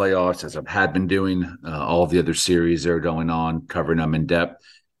about the playoffs as I had been doing. All of the other series that are going on, covering them in depth.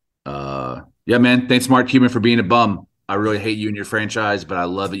 Yeah, man. Thanks, Mark Cuban, for being a bum. I really hate you and your franchise, but I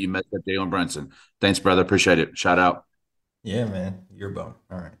love that you met that day on Brunson. Thanks, brother. Appreciate it. Shout out. Yeah, man. You're a bum.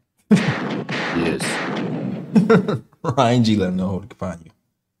 All right. He is. Ryan G, let him know who to find you.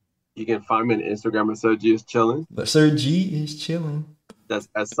 You can find me on Instagram at Sir G is chilling. Sir G is chilling. That's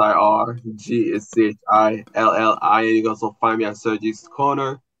SIR. G is CHILLI. And you can also find me at Sir G's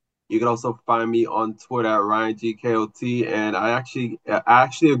Corner. You can also find me on Twitter at RyanGKOT. And I actually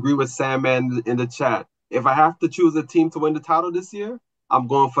agree with Sandman in the chat. If I have to choose a team to win the title this year, I'm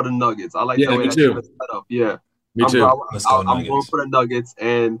going for the Nuggets. I like the way that team is set up. Yeah. Me too. I'm going for the Nuggets.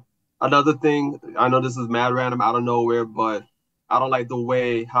 And another thing, I know this is mad random out of nowhere, but I don't like the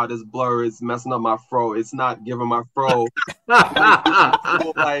way how this blur is messing up my fro. It's not giving my fro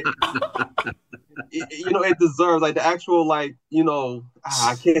like it deserves like the actual I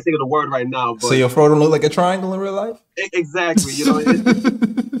can't think of the word right now. But so your fro don't look like a triangle in real life? Exactly.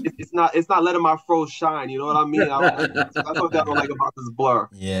 It's not letting my fro shine. You know what I mean? That's what I don't like about this blur.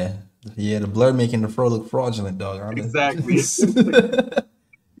 Yeah, the blur making the fro look fraudulent, dog. Exactly.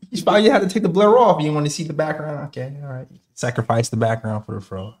 You probably had to take the blur off. You want to see the background? Okay, all right. Sacrifice the background for the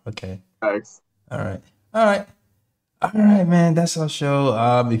fro. Okay. Thanks. All right, man. That's our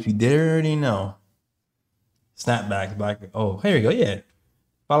show. If you did already know, snapbacks back. Oh, here we go. Yeah.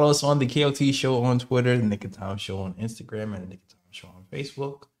 Follow us on the KOT Show on Twitter, the Knick of Time Show on Instagram, and the Knick of Time Show on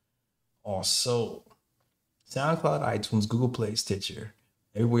Facebook. Also, SoundCloud, iTunes, Google Play, Stitcher.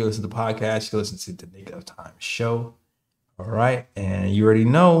 Everywhere you listen to the podcast, you can listen to the Knick of Time Show. All right, and you already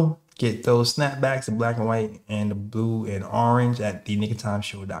know, get those snapbacks in black and white and the blue and orange at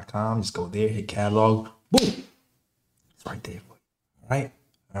theknickoftimeshow.com. Just go there, hit catalog, boom. It's right there for you.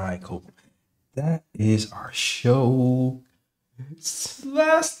 All right, cool. That is our show. It's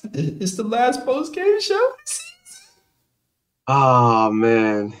the last post-game show. Oh,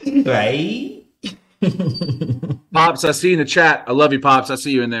 man. Right? Pops, I see you in the chat. I love you, Pops. I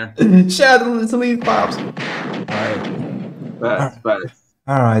see you in there. Shout out to Lee Pops. All right. Facts.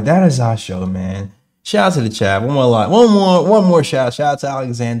 All right, that is our show, man. Shout out to the chat. One more shout. Shout out to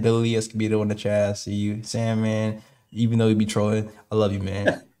Alexander Lee Escobedo in the chat. See you, Sam, man. Even though you be trolling, I love you,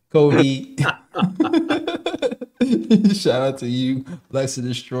 man. Cody. Shout out to you, Lex the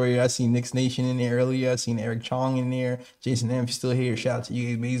Destroyer. I seen Knicks Nation in there earlier. I seen Eric Chong in there. Jason M, if you're still here. Shout out to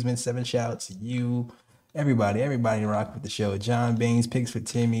you, Amazement 7. Shout out to you. Everybody rock with the show. John Baines, Pigs for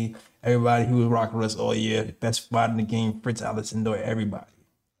Timmy. Everybody who was rocking with us all year. Best spot in the game, Fritz Alice Indoor. Everybody.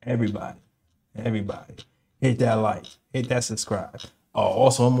 Hit that like. Hit that subscribe. Oh,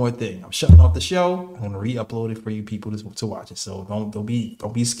 also one more thing. I'm shutting off the show. I'm gonna re-upload it for you people to watch it. So don't be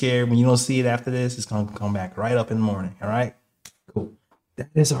scared when you don't see it after this. It's gonna come back right up in the morning. All right, cool. That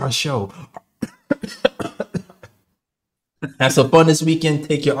is our show. Have some fun this weekend.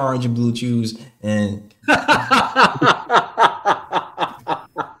 Take your orange and blue juice and.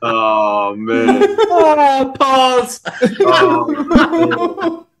 Oh man. Pause.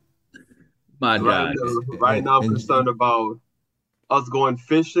 Oh, my God. Right now, I'm concerned about us going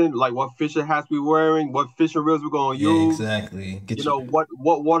fishing, like what fishing hats we wearing, what fishing reels we're gonna use. Exactly.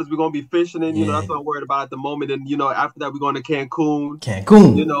 What waters we're gonna be fishing in. That's what I'm worried about at the moment. And after that we're going to Cancun.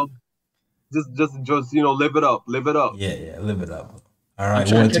 Just live it up. Yeah, live it up. All right, I'm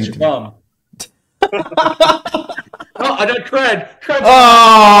trying to catch a bum. Oh, I got cred.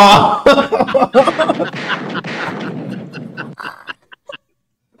 Oh!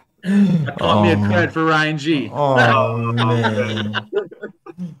 I caught me a cred for Ryan G. Oh man.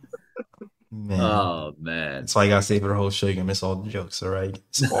 Oh man. That's all I gotta say for the whole show. You're gonna miss all the jokes, all right?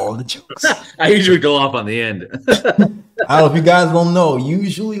 It's all the jokes. I usually go off on the end. I don't know if you guys don't know.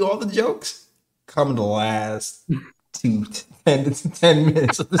 Usually all the jokes come in the last 10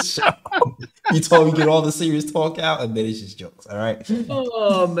 minutes of the show. You told me to get all the serious talk out, and then it's just jokes, all right?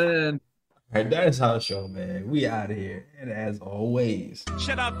 Oh man. All right, that is our show, man. We out of here. And as always,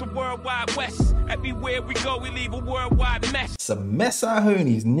 shout out the Worldwide West. Everywhere we go, we leave a worldwide mess. It's a mess out here in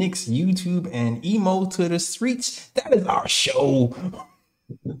these Knicks YouTube and emo to the streets. That is our show.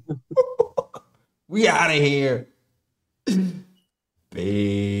 We out of here.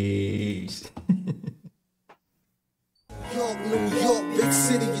 Peace. New York, big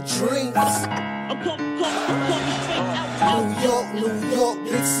city of dreams. New York,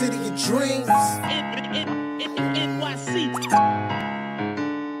 big city of dreams. NYC.